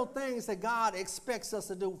several things that God expects us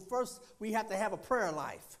to do. First, we have to have a prayer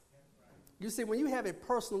life. You see, when you have a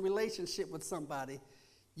personal relationship with somebody,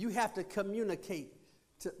 you have to communicate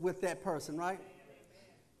with that person, right?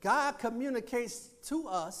 God communicates to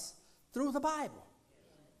us through the Bible.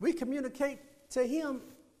 We communicate to Him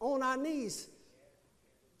on our knees.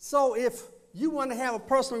 So if you want to have a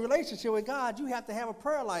personal relationship with God, you have to have a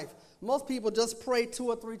prayer life. Most people just pray 2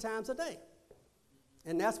 or 3 times a day.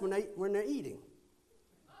 And that's when they're eating.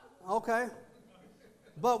 Okay?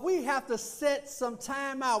 But we have to set some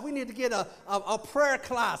time out. We need to get a prayer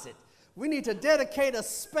closet. We need to dedicate a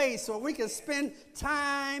space where we can spend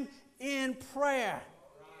time in prayer.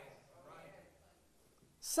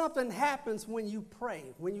 Something happens when you pray,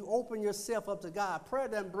 when you open yourself up to God. Prayer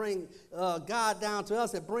doesn't bring God down to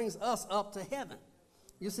us. It brings us up to heaven.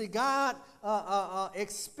 You see, God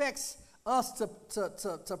expects us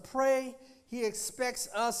to pray. He expects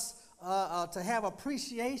us to have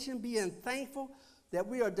appreciation, being thankful that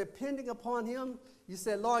we are depending upon him. You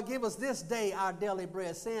said, Lord, give us this day our daily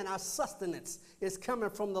bread, saying our sustenance is coming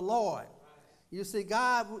from the Lord. You see,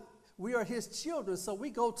 God, we are his children, so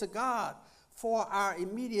we go to God for our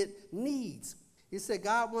immediate needs. He said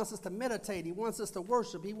God wants us to meditate. He wants us to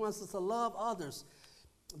worship. He wants us to love others.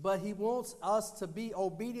 But he wants us to be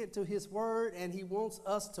obedient to his word, and he wants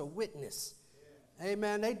us to witness. Yeah.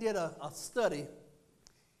 Amen. They did a study,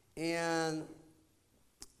 and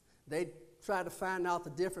they tried to find out the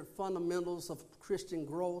different fundamentals of Christian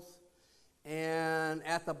growth. And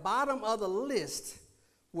at the bottom of the list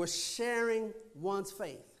was sharing one's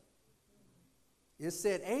faith. It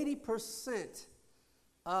said 80%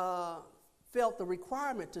 felt the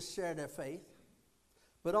requirement to share their faith,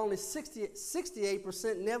 but only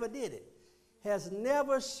 68% never did it. Has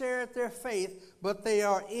never shared their faith, but they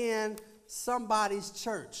are in somebody's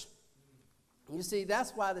church. You see,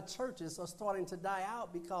 that's why the churches are starting to die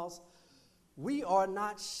out, because we are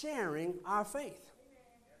not sharing our faith.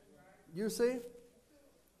 You see?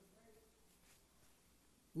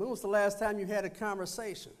 When was the last time you had a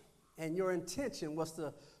conversation and your intention was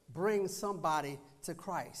to bring somebody to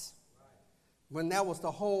Christ? When that was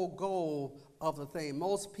the whole goal of the thing.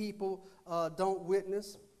 Most people don't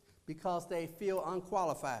witness because they feel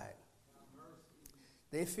unqualified.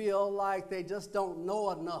 They feel like they just don't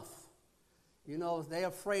know enough. You know, they're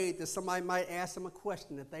afraid that somebody might ask them a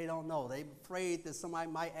question that they don't know. They're afraid that somebody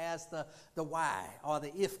might ask the why or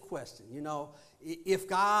the if question. You know, if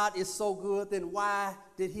God is so good, then why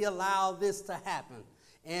did he allow this to happen?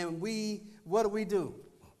 And what do?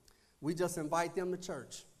 We just invite them to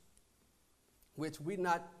church, which we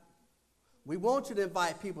want you to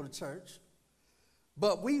invite people to church,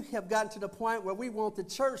 but we have gotten to the point where we want the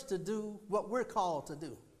church to do what we're called to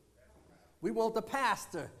do. We want the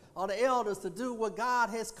pastor or the elders to do what God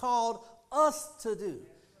has called us to do.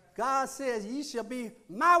 God says, ye shall be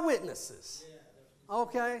my witnesses.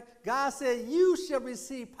 Okay? God said, you shall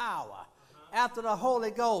receive power after the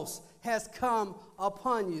Holy Ghost has come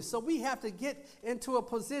upon you. So we have to get into a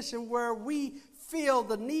position where we feel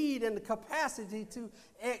the need and the capacity to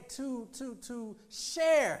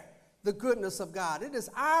share the goodness of God. It is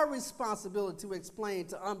our responsibility to explain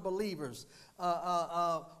to unbelievers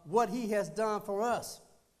what he has done for us.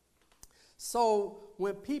 So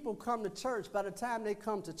when people come to church, by the time they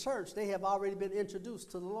come to church, they have already been introduced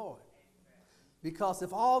to the Lord. Because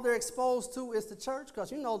if all they're exposed to is the church,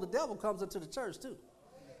 because you know the devil comes into the church too.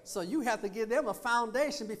 So you have to give them a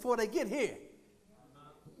foundation before they get here.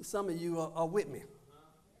 Some of you are with me.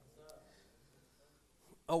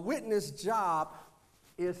 A witness job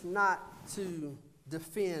is not to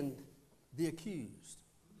defend the accused.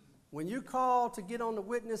 When you're called to get on the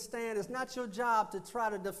witness stand, it's not your job to try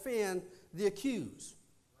to defend the accused.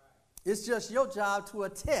 It's just your job to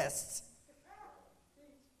attest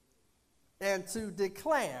and to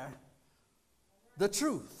declare the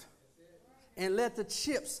truth and let the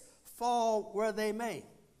chips fall where they may.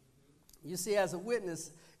 You see, as a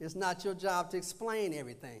witness, it's not your job to explain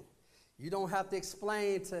everything. You don't have to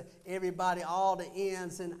explain to everybody all the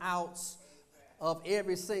ins and outs of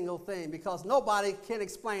every single thing, because nobody can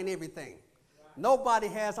explain everything. Nobody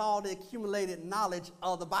has all the accumulated knowledge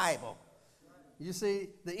of the Bible. You see,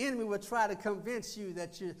 the enemy will try to convince you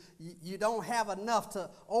that you don't have enough to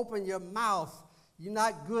open your mouth. You're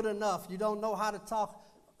not good enough. You don't know how to talk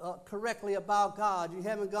correctly about God. You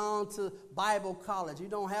haven't gone to Bible college. You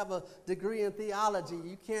don't have a degree in theology.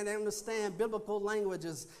 You can't understand biblical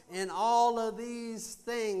languages and all of these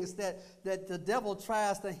things that the devil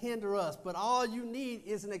tries to hinder us. But all you need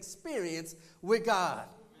is an experience with God.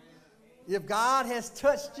 If God has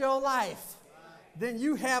touched your life, then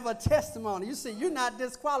you have a testimony. You see, you're not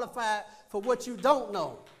disqualified for what you don't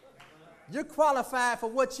know. You're qualified for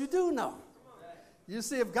what you do know. You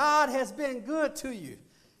see, if God has been good to you,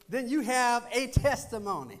 then you have a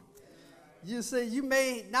testimony. You see, you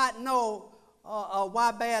may not know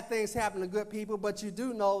why bad things happen to good people, but you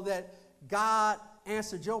do know that God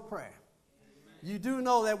answered your prayer. You do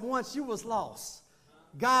know that once you was lost,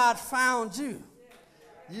 God found you.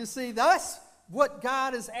 You see, that's what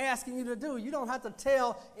God is asking you to do. You don't have to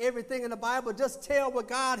tell everything in the Bible. Just tell what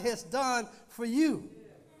God has done for you.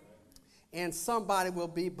 and somebody will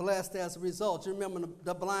be blessed as a result. You remember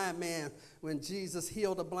the blind man, when Jesus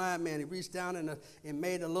healed the blind man, he reached down and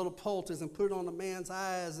made a little poultice and put it on the man's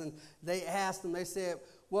eyes, and they asked him, they said,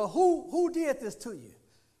 well, who did this to you?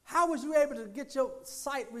 How was you able to get your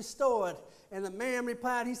sight restored? And the man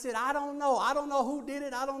replied, he said, I don't know. I don't know who did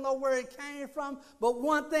it. I don't know where it came from. But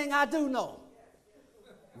one thing I do know.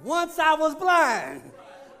 Once I was blind,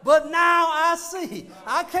 but now I see.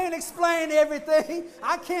 I can't explain everything.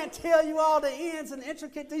 I can't tell you all the ins and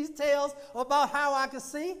intricate details about how I can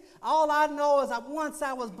see. All I know is that once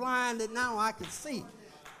I was blind and now I can see.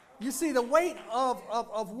 You see, the weight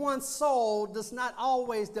of one's soul does not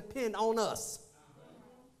always depend on us.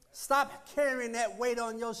 Stop carrying that weight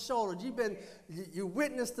on your shoulders. You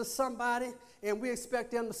witness to somebody, and we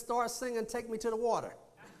expect them to start singing, "Take Me to the Water."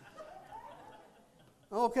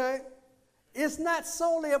 Okay? It's not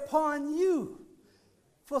solely upon you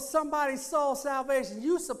for somebody's soul salvation.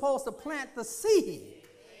 You're supposed to plant the seed.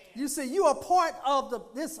 You see, you are part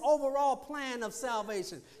of this overall plan of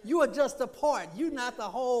salvation. You are just a part. You're not the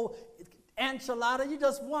whole enchilada. You're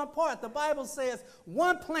just one part. The Bible says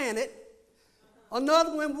one planted,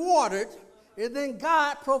 another one watered, and then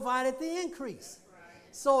God provided the increase.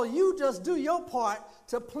 So you just do your part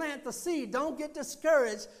to plant the seed. Don't get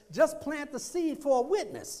discouraged. Just plant the seed for a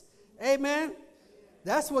witness. Amen?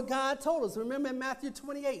 That's what God told us. Remember in Matthew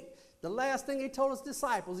 28, the last thing he told his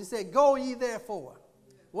disciples, he said, go ye therefore.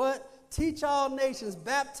 What? Teach all nations,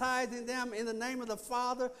 baptizing them in the name of the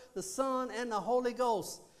Father, the Son, and the Holy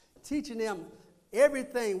Ghost. Teaching them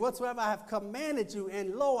everything whatsoever I have commanded you,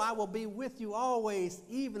 and lo, I will be with you always,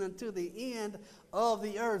 even unto the end of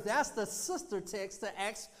the earth. That's the sister text to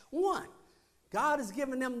Acts 1. God has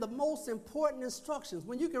given them the most important instructions.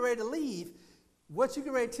 When you get ready to leave, what you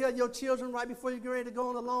get ready to tell your children right before you get ready to go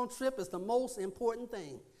on a long trip is the most important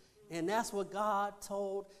thing. And that's what God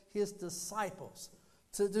told his disciples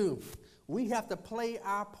to do. We have to play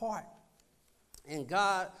our part, and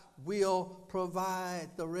God will provide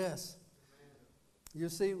the rest. You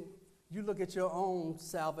see, you look at your own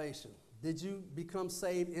salvation. Did you become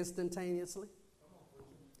saved instantaneously?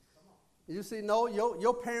 You see, no,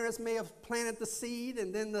 your parents may have planted the seed,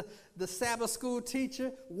 and then the Sabbath school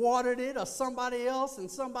teacher watered it, or somebody else,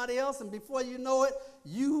 and before you know it,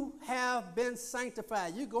 you have been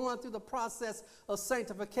sanctified. You're going through the process of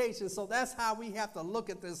sanctification. So that's how we have to look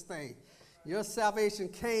at this thing. Your salvation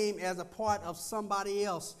came as a part of somebody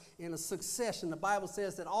else in a succession. The Bible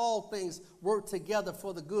says that all things work together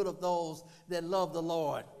for the good of those that love the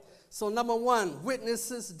Lord. So number one,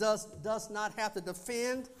 witnesses does not have to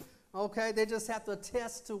defend. Okay, they just have to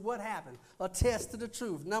attest to what happened, attest to the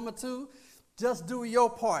truth. Number two, just do your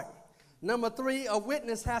part. Number three, a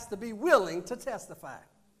witness has to be willing to testify.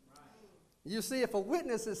 You see, if a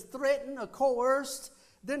witness is threatened or coerced,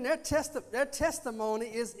 then their testimony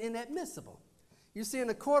is inadmissible. You see, in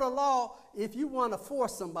the court of law, if you want to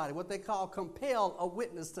force somebody, what they call compel a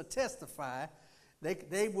witness to testify,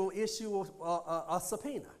 they will issue a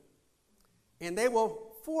subpoena. And they will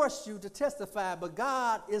force you to testify, but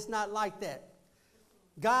God is not like that.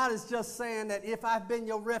 God is just saying that if I've been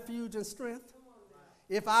your refuge and strength,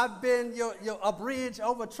 if I've been a bridge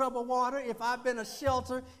over troubled water, if I've been a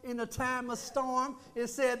shelter in a time of storm, it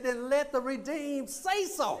said, then let the redeemed say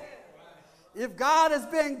so. If God has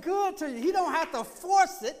been good to you, he don't have to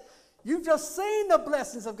force it. You've just seen the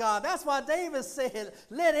blessings of God. That's why David said,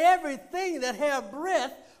 let everything that have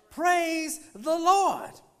breath praise the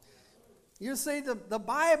Lord. You see, the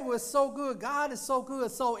Bible is so good. God is so good.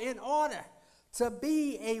 So in order to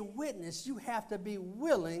be a witness, you have to be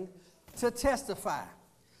willing to testify.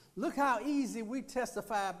 Look how easy we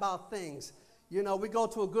testify about things. You know, we go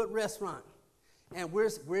to a good restaurant, and we're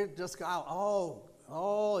just out,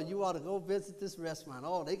 oh, you ought to go visit this restaurant.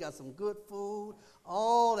 Oh, they got some good food.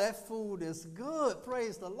 Oh, that food is good.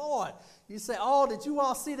 Praise the Lord. You say, oh, did you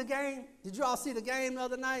all see the game? Did you all see the game the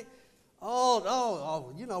other night?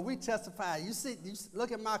 Oh, you know, we testify. You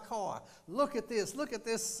look at my car. Look at this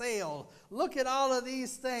sale. Look at all of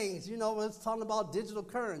these things. You know, it's talking about digital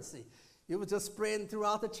currency. It was just spreading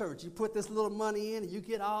throughout the church. You put this little money in and you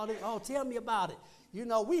get all this. Oh, tell me about it. You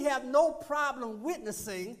know, we have no problem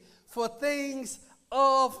witnessing for things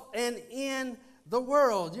of and in the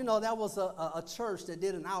world. You know, that was a church that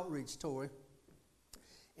did an outreach tour,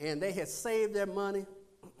 and they had saved their money.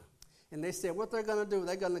 And they said what they're going to do,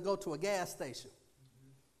 they're going to go to a gas station.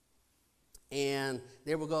 And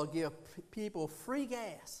they were going to give people free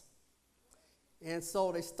gas. And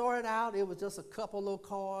so they started out, it was just a couple little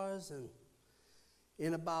cars. And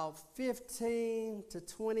in about 15 to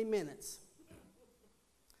 20 minutes,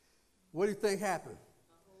 what do you think happened?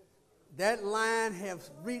 that line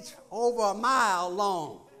has reached over a mile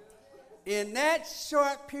long. In that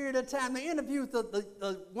short period of time, they interviewed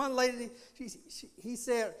the one lady. He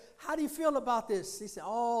said, how do you feel about this? She said,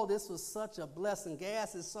 oh, this was such a blessing.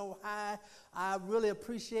 Gas is so high. I really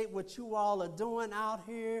appreciate what you all are doing out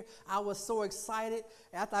here. I was so excited.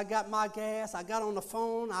 After I got my gas, I got on the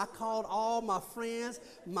phone. I called all my friends,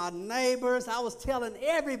 my neighbors. I was telling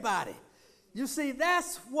everybody. You see,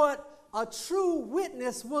 that's what a true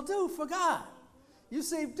witness will do for God. You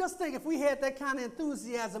see, just think if we had that kind of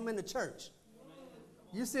enthusiasm in the church.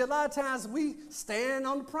 You see, a lot of times we stand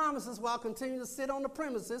on the promises while continuing to sit on the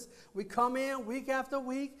premises. We come in week after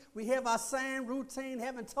week. We have our same routine,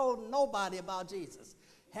 haven't told nobody about Jesus.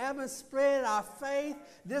 Haven't spread our faith.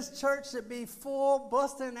 This church should be full,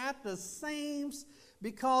 busting at the seams,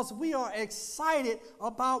 because we are excited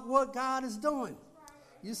about what God is doing.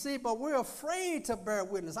 You see, but we're afraid to bear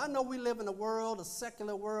witness. I know we live in a world, a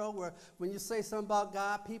secular world, where when you say something about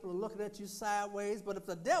God, people are looking at you sideways. But if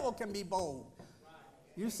the devil can be bold,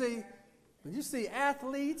 you see, when you see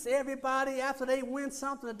athletes, everybody, after they win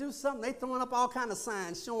something or do something, they throwing up all kind of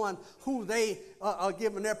signs showing who they are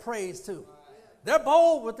giving their praise to. They're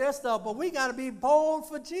bold with their stuff, but we got to be bold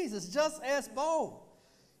for Jesus, just as bold.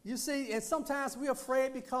 You see, and sometimes we're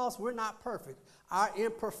afraid because we're not perfect. Our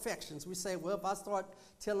imperfections. We say, well, if I start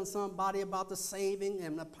telling somebody about the saving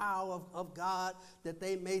and the power of God, that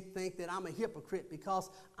they may think that I'm a hypocrite because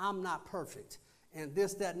I'm not perfect. And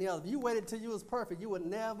this, that, and the other. If you waited till you was perfect, you would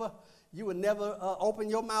never open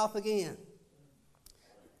your mouth again.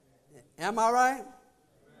 Am I right?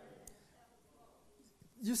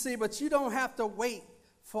 You see, but you don't have to wait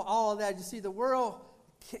for all of that. You see, the world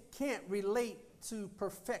can't relate to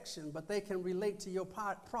perfection, but they can relate to your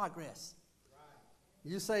progress.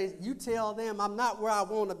 You say, you tell them, I'm not where I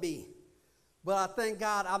want to be, but I thank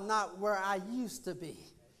God I'm not where I used to be.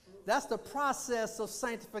 That's the process of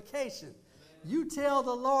sanctification. You tell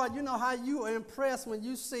the Lord, you know how you are impressed when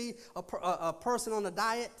you see a person on a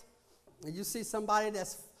diet, and you see somebody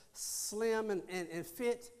that's slim and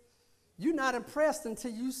fit. You're not impressed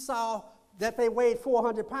until you saw that they weighed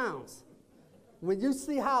 400 pounds. When you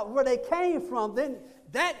see where they came from, then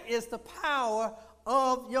that is the power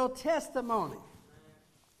of your testimony.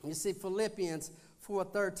 You see, Philippians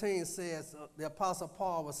 4:13 says, the Apostle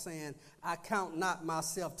Paul was saying, I count not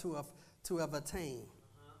myself to have attained.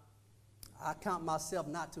 I count myself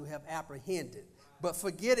not to have apprehended, but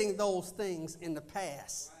forgetting those things in the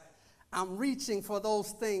past. I'm reaching for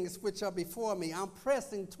those things which are before me. I'm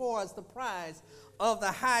pressing towards the prize of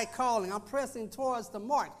the high calling. I'm pressing towards the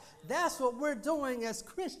mark. That's what we're doing as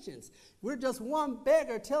Christians. We're just one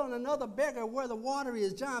beggar telling another beggar where the water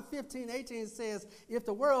is. John 15:18 says, if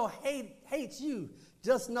the world hates you,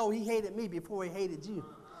 just know he hated me before he hated you.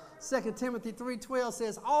 2 Timothy 3:12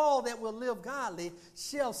 says, all that will live godly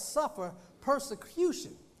shall suffer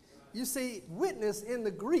persecution. You see, witness in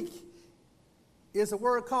the Greek is a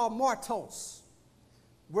word called martos,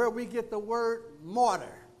 where we get the word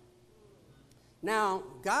martyr. Now,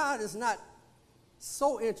 God is not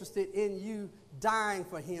so interested in you dying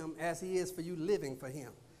for him as he is for you living for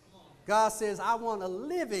him. God says, I want a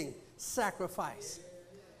living sacrifice.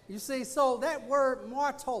 You see, so that word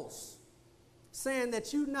martos, saying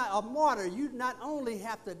that you're not a martyr, you not only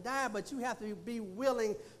have to die, but you have to be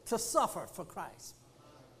willing to suffer for Christ.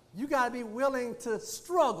 You got to be willing to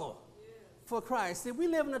struggle for Christ. See, we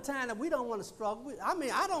live in a time that we don't want to struggle.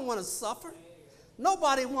 I don't want to suffer.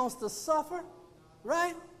 Nobody wants to suffer,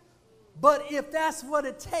 right? But if that's what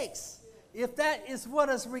it takes, if that is what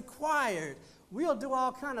is required, we'll do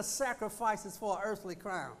all kind of sacrifices for an earthly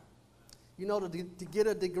crown. You know, to get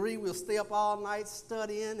a degree, we'll stay up all night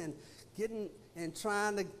studying and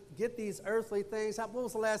trying to get these earthly things. When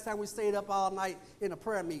was the last time we stayed up all night in a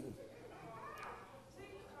prayer meeting?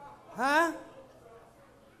 Huh?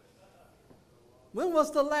 When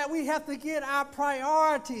was the last? We have to get our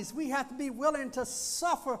priorities. We have to be willing to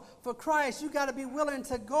suffer for Christ. You got to be willing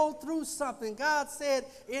to go through something. God said,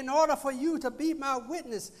 in order for you to be my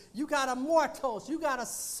witness, you got to mortos. You got to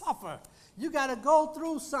suffer. You got to go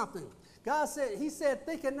through something. God said, he said,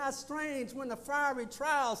 think it not strange when the fiery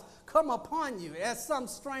trials come upon you as some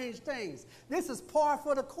strange things. This is par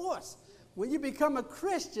for the course. When you become a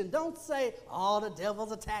Christian, don't say, oh, the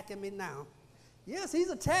devil's attacking me now. Yes, he's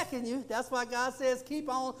attacking you. That's why God says keep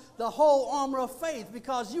on the whole armor of faith,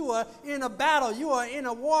 because you are in a battle. You are in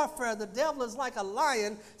a warfare. The devil is like a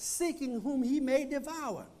lion seeking whom he may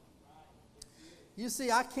devour. You see,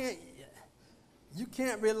 you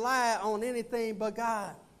can't rely on anything but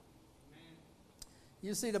God.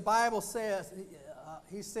 You see, the Bible says,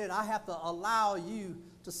 he said, I have to allow you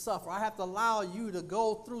to suffer. I have to allow you to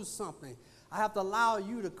go through something. I have to allow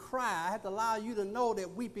you to cry. I have to allow you to know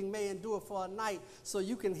that weeping may endure for a night so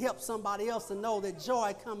you can help somebody else to know that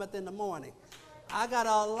joy cometh in the morning. I got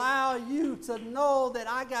to allow you to know that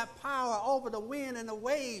I got power over the wind and the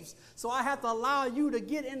waves. So I have to allow you to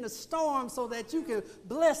get in the storm so that you can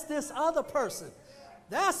bless this other person.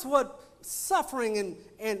 That's what suffering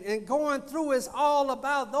and going through is all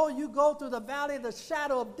about. Though you go through the valley of the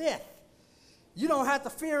shadow of death, you don't have to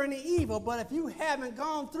fear any evil. But if you haven't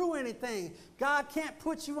gone through anything, God can't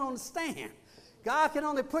put you on the stand. God can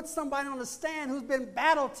only put somebody on the stand who's been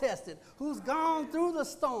battle tested, who's gone through the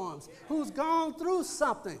storms, who's gone through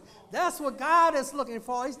something. That's what God is looking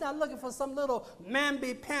for. He's not looking for some little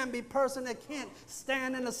mamby-pamby person that can't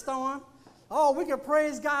stand in the storm. Oh, we can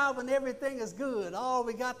praise God when everything is good. Oh,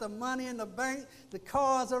 we got the money in the bank. The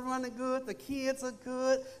cars are running good. The kids are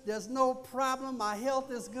good. There's no problem. My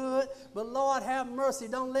health is good. But Lord, have mercy.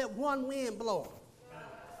 Don't let one wind blow.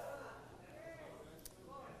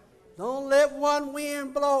 Don't let one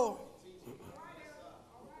wind blow.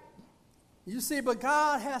 You see, but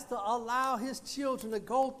God has to allow his children to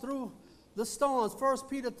go through the storms. 1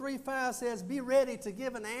 Peter 3:5 says, be ready to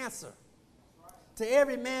give an answer to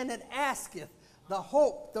every man that asketh the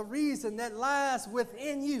hope, the reason that lies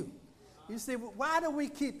within you. You see, why do we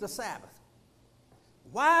keep the Sabbath?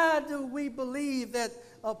 Why do we believe that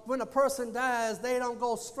when a person dies, they don't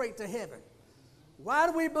go straight to heaven? Why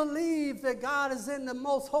do we believe that God is in the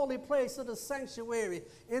most holy place of the sanctuary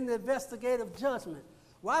in the investigative judgment?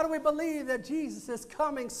 Why do we believe that Jesus is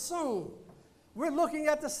coming soon? We're looking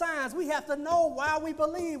at the signs. We have to know why we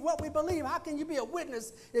believe what we believe. How can you be a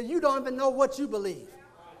witness if you don't even know what you believe?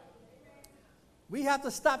 We have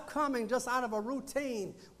to stop coming just out of a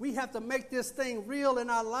routine. We have to make this thing real in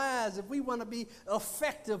our lives if we want to be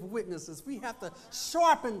effective witnesses. We have to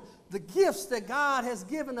sharpen the gifts that God has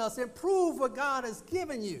given us, improve what God has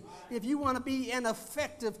given you if you want to be an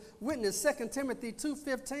effective witness. 2 Timothy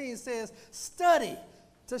 2:15 says, study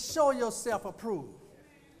to show yourself approved,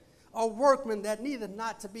 a workman that needeth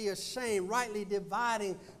not to be ashamed, rightly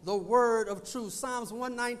dividing the word of truth. Psalms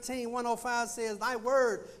 119:105 says, thy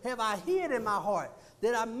word have I hid in my heart,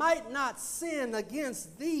 that I might not sin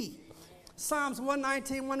against thee. Psalms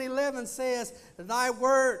 119:111 says, thy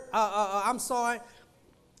word, I'm sorry,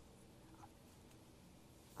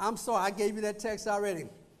 I gave you that text already.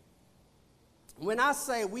 When I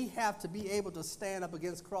say we have to be able to stand up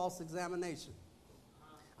against cross-examination,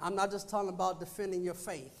 I'm not just talking about defending your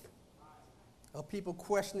faith or people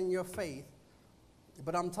questioning your faith,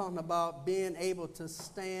 but I'm talking about being able to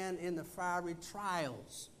stand in the fiery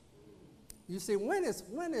trials. You see, when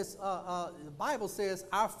the Bible says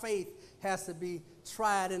our faith has to be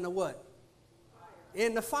tried in the what?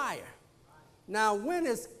 In the fire. Now, when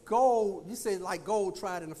is gold, you say like gold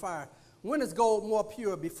tried in the fire, when is gold more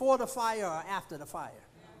pure, before the fire or after the fire?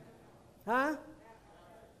 Huh?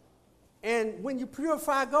 And when you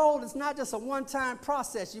purify gold, it's not just a one-time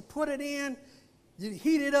process. You put it in, you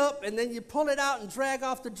heat it up, and then you pull it out and drag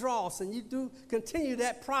off the dross. And you continue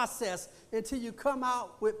that process until you come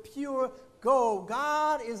out with pure gold.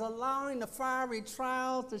 God is allowing the fiery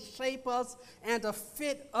trials to shape us and to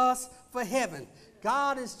fit us for heaven.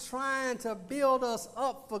 God is trying to build us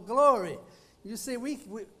up for glory. You see,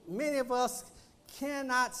 many of us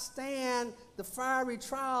cannot stand the fiery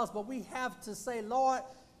trials, but we have to say, Lord,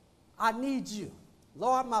 I need you.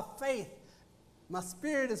 Lord, my faith, my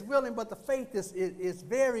spirit is willing, but the faith is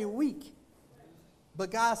very weak. But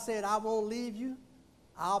God said, I won't leave you.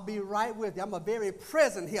 I'll be right with you. I'm a very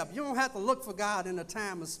present help. You don't have to look for God in a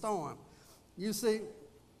time of storm. You see,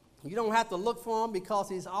 you don't have to look for him because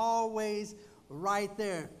he's always right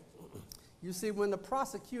there. You see, when the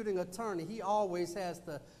prosecuting attorney, he always has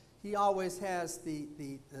the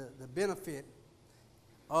benefit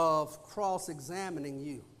of cross-examining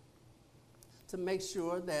you to make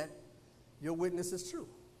sure that your witness is true.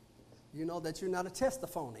 You know that you're not a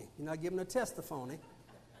testimony. You're not giving a testimony.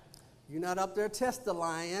 You're not up there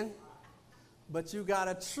testifying, but you got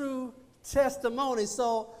a true testimony.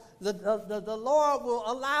 So the Lord will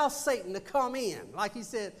allow Satan to come in. Like he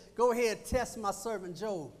said, go ahead, test my servant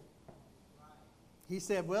Job. He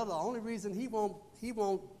said, well, the only reason he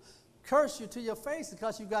won't curse you to your face is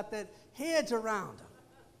because you got that hedge around him.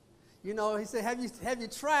 You know, he said, have you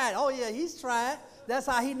tried? Oh, yeah, he's tried. That's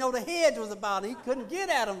how he know the hedge was about. He couldn't get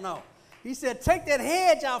at him, no. He said, take that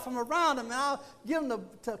hedge out from around him, and I'll give him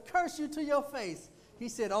to curse you to your face. He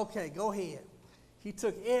said, okay, go ahead. He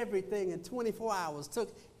took everything in 24 hours,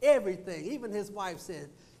 took everything. Even his wife said,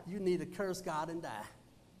 you need to curse God and die.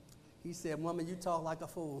 He said, woman, you talk like a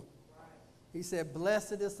fool. He said,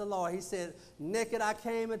 blessed is the Lord. He said, naked I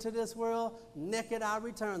came into this world, naked I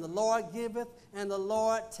return. The Lord giveth, and the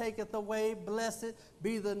Lord taketh away. Blessed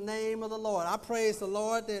be the name of the Lord. I praise the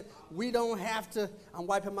Lord that we don't have to, I'm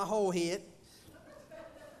wiping my whole head.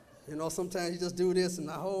 You know, sometimes you just do this and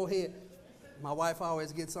my whole head. My wife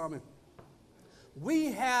always gets on me.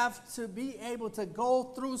 We have to be able to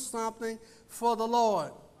go through something for the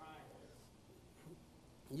Lord.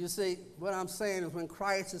 You see, what I'm saying is when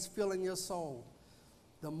Christ is filling your soul,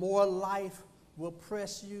 the more life will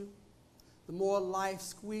press you, the more life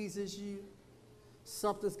squeezes you,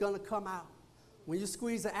 something's going to come out. When you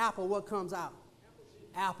squeeze an apple, what comes out?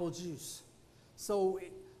 Apple juice. So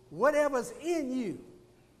whatever's in you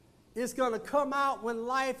is going to come out when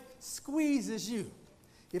life squeezes you.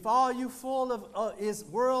 If all you full of is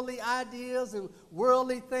worldly ideas and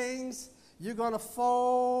worldly things, you're going to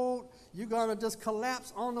fold. You're going to just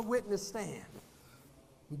collapse on the witness stand.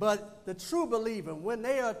 But the true believer, when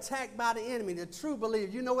they are attacked by the enemy, the true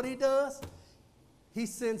believer, you know what he does? He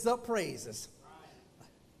sends up praises.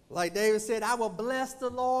 Like David said, I will bless the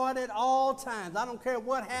Lord at all times. I don't care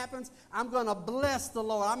what happens. I'm going to bless the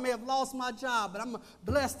Lord. I may have lost my job, but I'm going to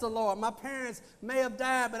bless the Lord. My parents may have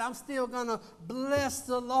died, but I'm still going to bless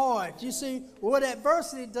the Lord. You see, what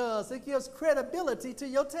adversity does, it gives credibility to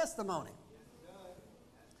your testimony.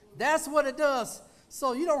 That's what it does.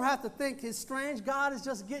 So you don't have to think it's strange. God is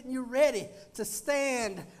just getting you ready to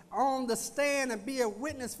stand on the stand and be a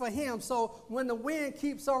witness for him. So when the wind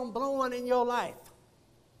keeps on blowing in your life,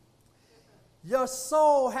 your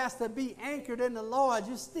soul has to be anchored in the Lord.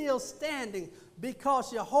 You're still standing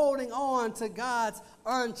because you're holding on to God's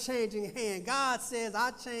unchanging hand. God says,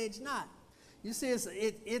 I change not. You see,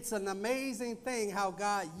 it's an amazing thing how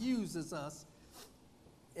God uses us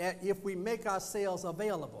if we make ourselves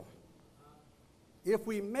available. If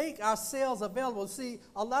we make ourselves available, see,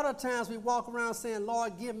 a lot of times we walk around saying,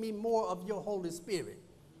 Lord, give me more of your Holy Spirit.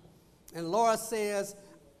 And the Lord says,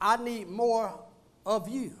 I need more of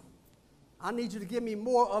you. I need you to give me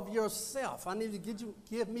more of yourself. I need you to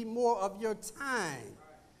give me more of your time.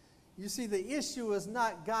 You see, the issue is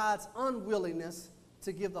not God's unwillingness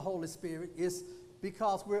to give the Holy Spirit. It's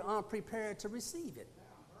because we're unprepared to receive it.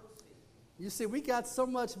 You see, we got so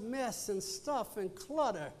much mess and stuff and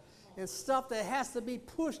clutter and stuff that has to be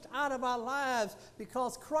pushed out of our lives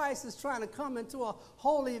because Christ is trying to come into a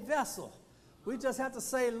holy vessel. We just have to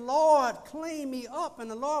say, Lord, clean me up, and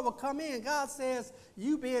the Lord will come in. God says,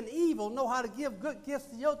 you being evil, know how to give good gifts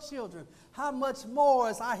to your children. How much more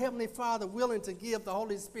is our Heavenly Father willing to give the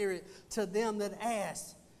Holy Spirit to them that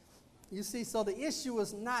ask? You see, so the issue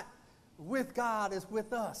is not with God, it's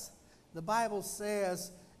with us. The Bible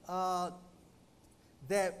says that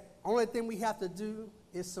only thing we have to do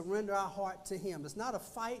is surrender our heart to him. It's not a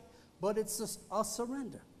fight, but it's a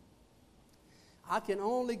surrender. I can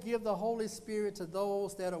only give the Holy Spirit to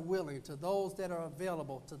those that are willing, to those that are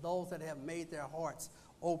available, to those that have made their hearts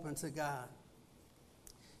open to God.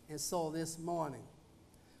 And so this morning,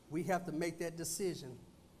 we have to make that decision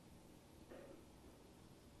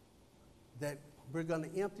that we're going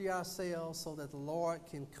to empty ourselves so that the Lord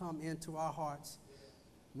can come into our hearts.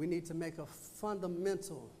 We need to make a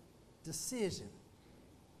fundamental decision.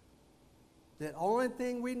 The only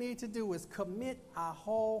thing we need to do is commit our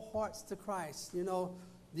whole hearts to Christ. You know,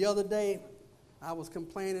 the other day, I was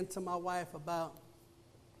complaining to my wife about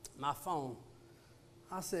my phone.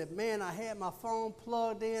 I said, man, I had my phone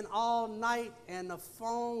plugged in all night, and the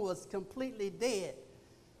phone was completely dead.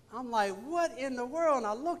 I'm like, what in the world? And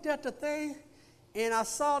I looked at the thing, and I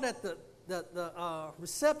saw that the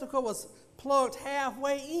receptacle was plugged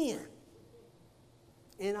halfway in.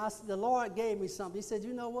 And the Lord gave me something. He said,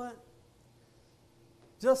 you know what?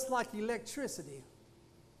 Just like electricity,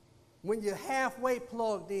 when you're halfway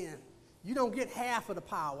plugged in, you don't get half of the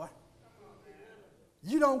power.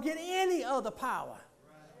 You don't get any of the power.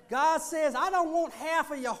 God says, I don't want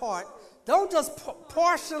half of your heart. Don't just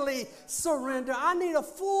partially surrender. I need a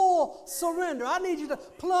full surrender. I need you to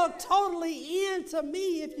plug totally into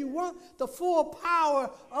me if you want the full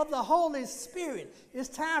power of the Holy Spirit. It's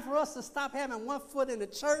time for us to stop having one foot in the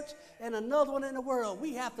church and another one in the world.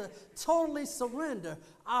 We have to totally surrender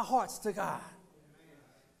our hearts to God.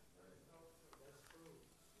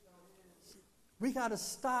 We got to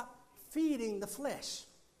stop feeding the flesh.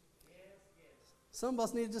 Some of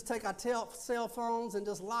us need to just take our cell phones and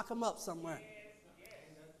just lock them up somewhere.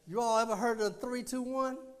 You all ever heard of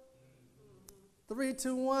 3-2-1?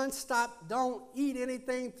 3-2-1, stop, don't eat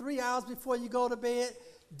anything 3 hours before you go to bed.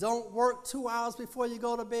 Don't work 2 hours before you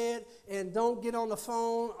go to bed. And don't get on the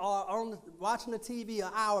phone or watching the TV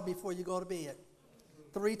an hour before you go to bed.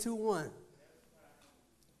 3-2-1.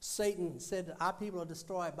 Satan said that our people are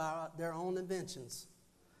destroyed by their own inventions.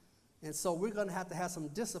 And so we're going to have some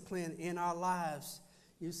discipline in our lives,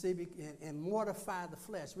 you see, and mortify the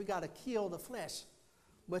flesh. We got to kill the flesh.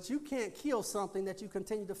 But you can't kill something that you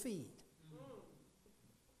continue to feed.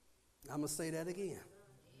 I'm going to say that again.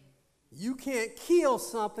 You can't kill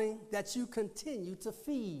something that you continue to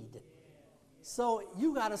feed. So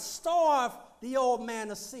you got to starve the old man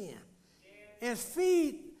of sin and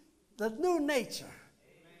feed the new nature.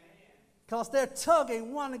 Because they're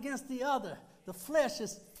tugging one against the other. The flesh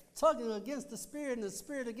is tugging against the spirit and the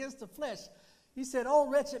spirit against the flesh. He said, "Oh,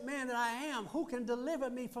 wretched man that I am, who can deliver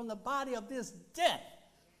me from the body of this death?"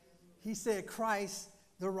 He said, "Christ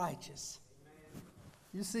the righteous."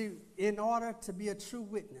 You see, in order to be a true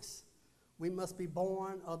witness, we must be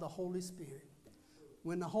born of the Holy Spirit.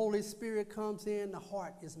 When the Holy Spirit comes in, the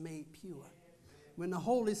heart is made pure. When the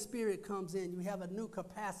Holy Spirit comes in, you have a new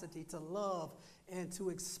capacity to love and to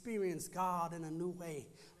experience God in a new way,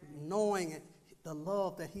 knowing it, the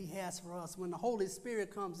love that he has for us. When the Holy Spirit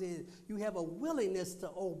comes in, you have a willingness to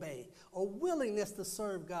obey, a willingness to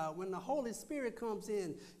serve God. When the Holy Spirit comes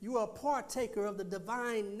in, you are a partaker of the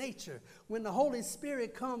divine nature. When the Holy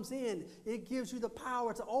Spirit comes in, it gives you the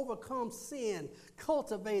power to overcome sin,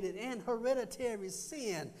 cultivated and hereditary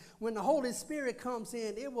sin. When the Holy Spirit comes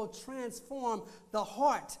in, it will transform the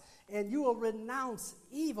heart, and you will renounce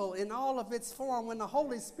evil in all of its form. When the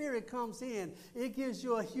Holy Spirit comes in, it gives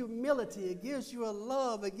you a humility, it gives you a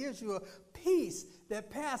love, it gives you a peace that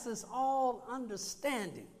passes all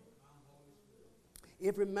understanding.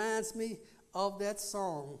 It reminds me of that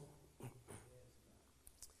song,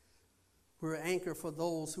 "We're an anchor for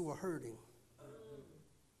those who are hurting,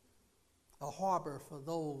 a harbor for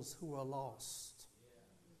those who are lost."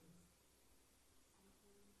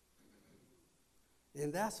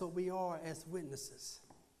 And that's what we are as witnesses.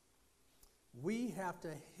 We have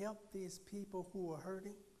to help these people who are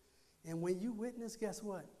hurting. And when you witness, guess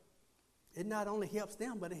what? It not only helps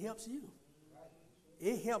them, but it helps you.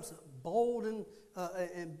 It helps bolden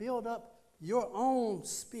and build up your own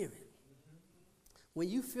spirit. When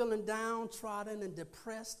you feeling downtrodden and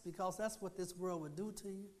depressed, because that's what this world would do to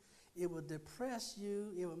you, it will depress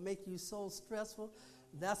you. It will make you so stressful.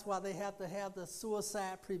 That's why they have to have the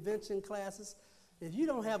suicide prevention classes. If you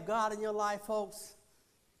don't have God in your life, folks,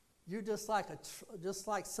 you're just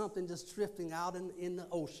like something just drifting out in the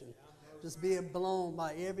ocean, just being blown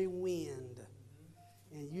by every wind,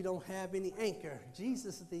 and you don't have any anchor.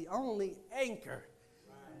 Jesus is the only anchor.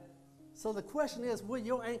 So the question is, will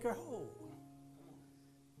your anchor hold?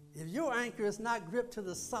 If your anchor is not gripped to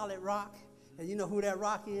the solid rock, and you know who that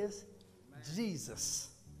rock is? Jesus.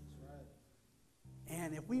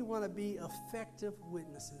 And if we want to be effective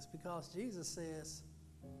witnesses, because Jesus says,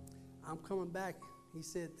 "I'm coming back," he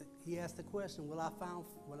said, he asked the question, will I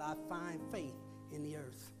find faith in the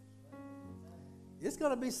earth? It's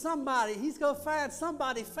going to be somebody, he's going to find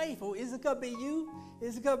somebody faithful. Is it going to be you?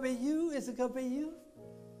 Is it going to be you? Is it going to be you?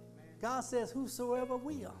 God says, "Whosoever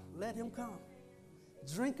will, let him come.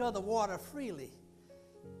 Drink of the water freely."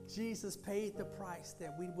 Jesus paid the price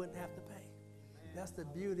that we wouldn't have to pay. That's the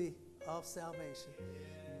beauty of salvation.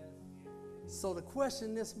 So the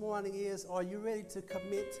question this morning is, are you ready to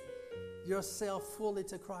commit yourself fully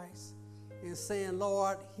to Christ and saying,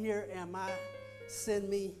 "Lord, here am I, send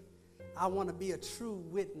me. I want to be a true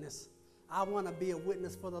witness. I want to be a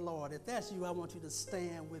witness for the Lord." If that's you, I want you to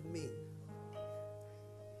stand with me.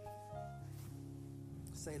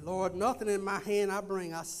 Say, "Lord, nothing in my hand I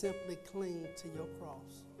bring. I simply cling to your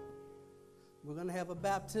cross." We're going to have a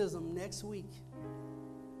baptism next week.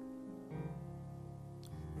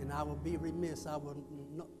 And I will be remiss. I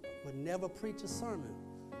would never preach a sermon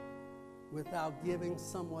without giving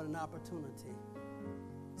someone an opportunity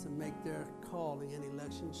to make their calling and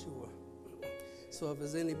election sure. So if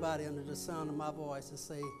there's anybody under the sound of my voice to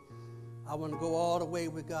say, "I want to go all the way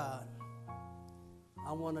with God.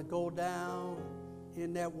 I want to go down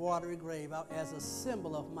in that watery grave as a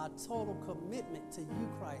symbol of my total commitment to you,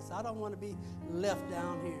 Christ. I don't want to be left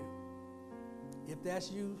down here." If that's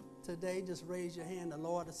you today, just raise your hand. The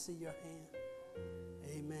Lord will see your hand.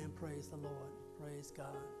 Amen. Praise the Lord. Praise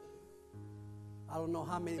God. I don't know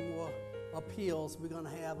how many more appeals we're going to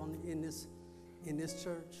have in this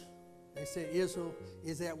church. They said Israel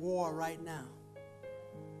is at war right now.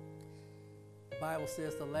 The Bible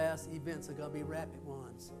says the last events are going to be rapid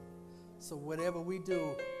ones. So whatever we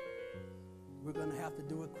do, we're going to have to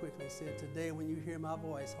do it quickly. It said, "Today when you hear my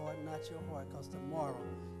voice, harden not your heart, because tomorrow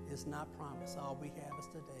is not promised. All we have is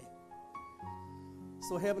today."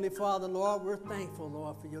 So Heavenly Father, Lord, we're thankful,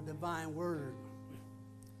 Lord, for your divine word.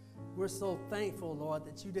 We're so thankful, Lord,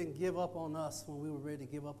 that you didn't give up on us when we were ready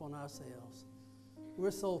to give up on ourselves.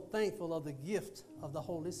 We're so thankful of the gift of the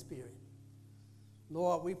Holy Spirit.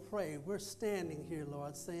 Lord, we pray, we're standing here,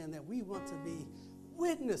 Lord, saying that we want to be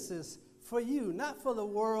witnesses for you, not for the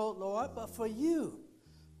world, Lord, but for you.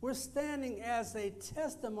 We're standing as a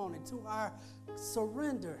testimony to our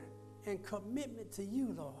surrender and commitment to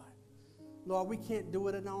you, Lord. Lord, we can't do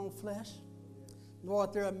it in our own flesh.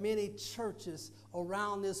 Lord, there are many churches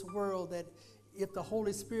around this world that if the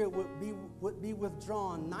Holy Spirit would be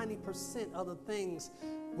withdrawn, 90% of the things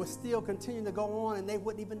would still continue to go on and they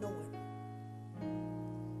wouldn't even know it.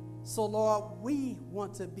 So, Lord, we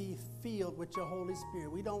want to be filled with your Holy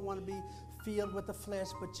Spirit. We don't want to be filled with the flesh,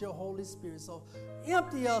 but your Holy Spirit. So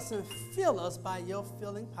empty us and fill us by your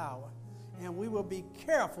filling power. And we will be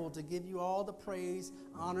careful to give you all the praise,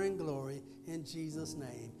 honor, and glory in Jesus'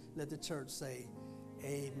 name. Let the church say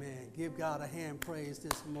amen. Give God a hand praise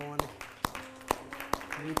this morning.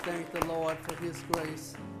 We thank the Lord for his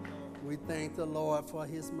grace. We thank the Lord for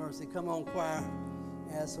his mercy. Come on, choir,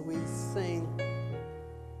 as we sing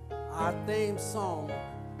our theme song,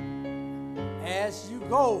 As You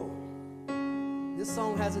Go. This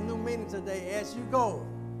song has a new meaning today. As you go,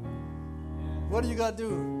 what are you going to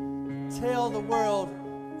do? Tell the world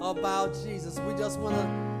about Jesus. We just want to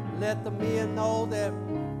let the men know that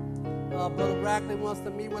Brother Rackley wants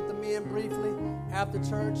to meet with the men briefly after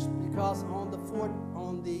church, because on the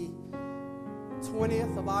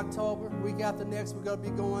 20th of October, week after next, we're going to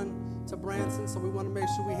be going to Branson, so we want to make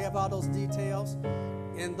sure we have all those details.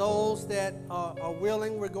 And those that are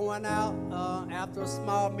willing, we're going out after a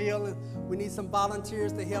small meal, and we need some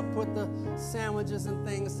volunteers to help put the sandwiches and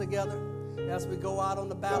things together as we go out on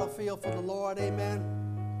the battlefield for the Lord. Amen.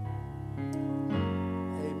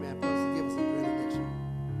 Amen. Pastor, give us a benediction.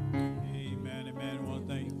 Amen. Amen. I want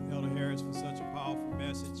to thank Elder Harris for such a powerful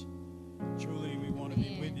message. Truly, we want to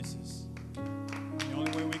be witnesses. The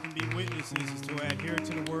only way we can be witnesses is to adhere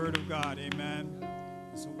to the word of God. Amen.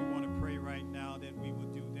 So we want to pray right now that we will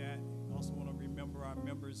do that. We also want to remember our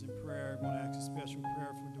members in prayer. We want to ask a special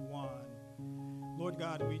prayer for Dewan. Lord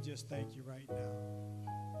God, we just thank you right now.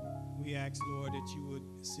 We ask, Lord, that you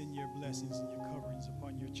would send your blessings and your coverings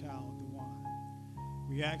upon your child, Dewan.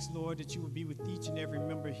 We ask, Lord, that you would be with each and every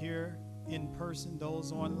member here in person,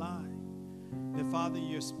 those online. That, Father,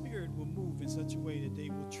 your spirit will move in such a way that they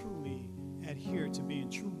will truly adhere to being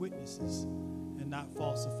true witnesses and not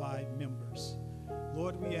falsified members.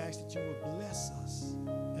 Lord, we ask that you would bless us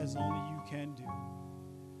as only you can do.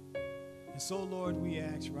 And so, Lord, we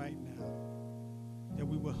ask right now that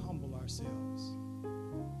we will humble ourselves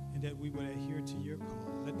and that we would adhere to your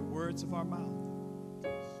call. Let the words of our mouth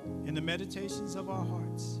and the meditations of our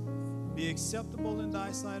hearts be acceptable in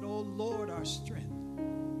thy sight, O Lord, our strength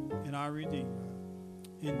and our Redeemer.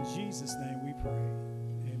 In Jesus' name we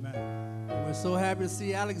pray. Amen. We're so happy to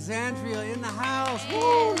see Alexandria in the house.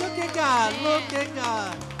 Woo, look at God. Look at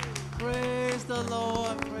God. Praise the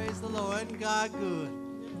Lord. Praise the Lord. Isn't God good?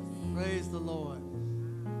 Praise the Lord.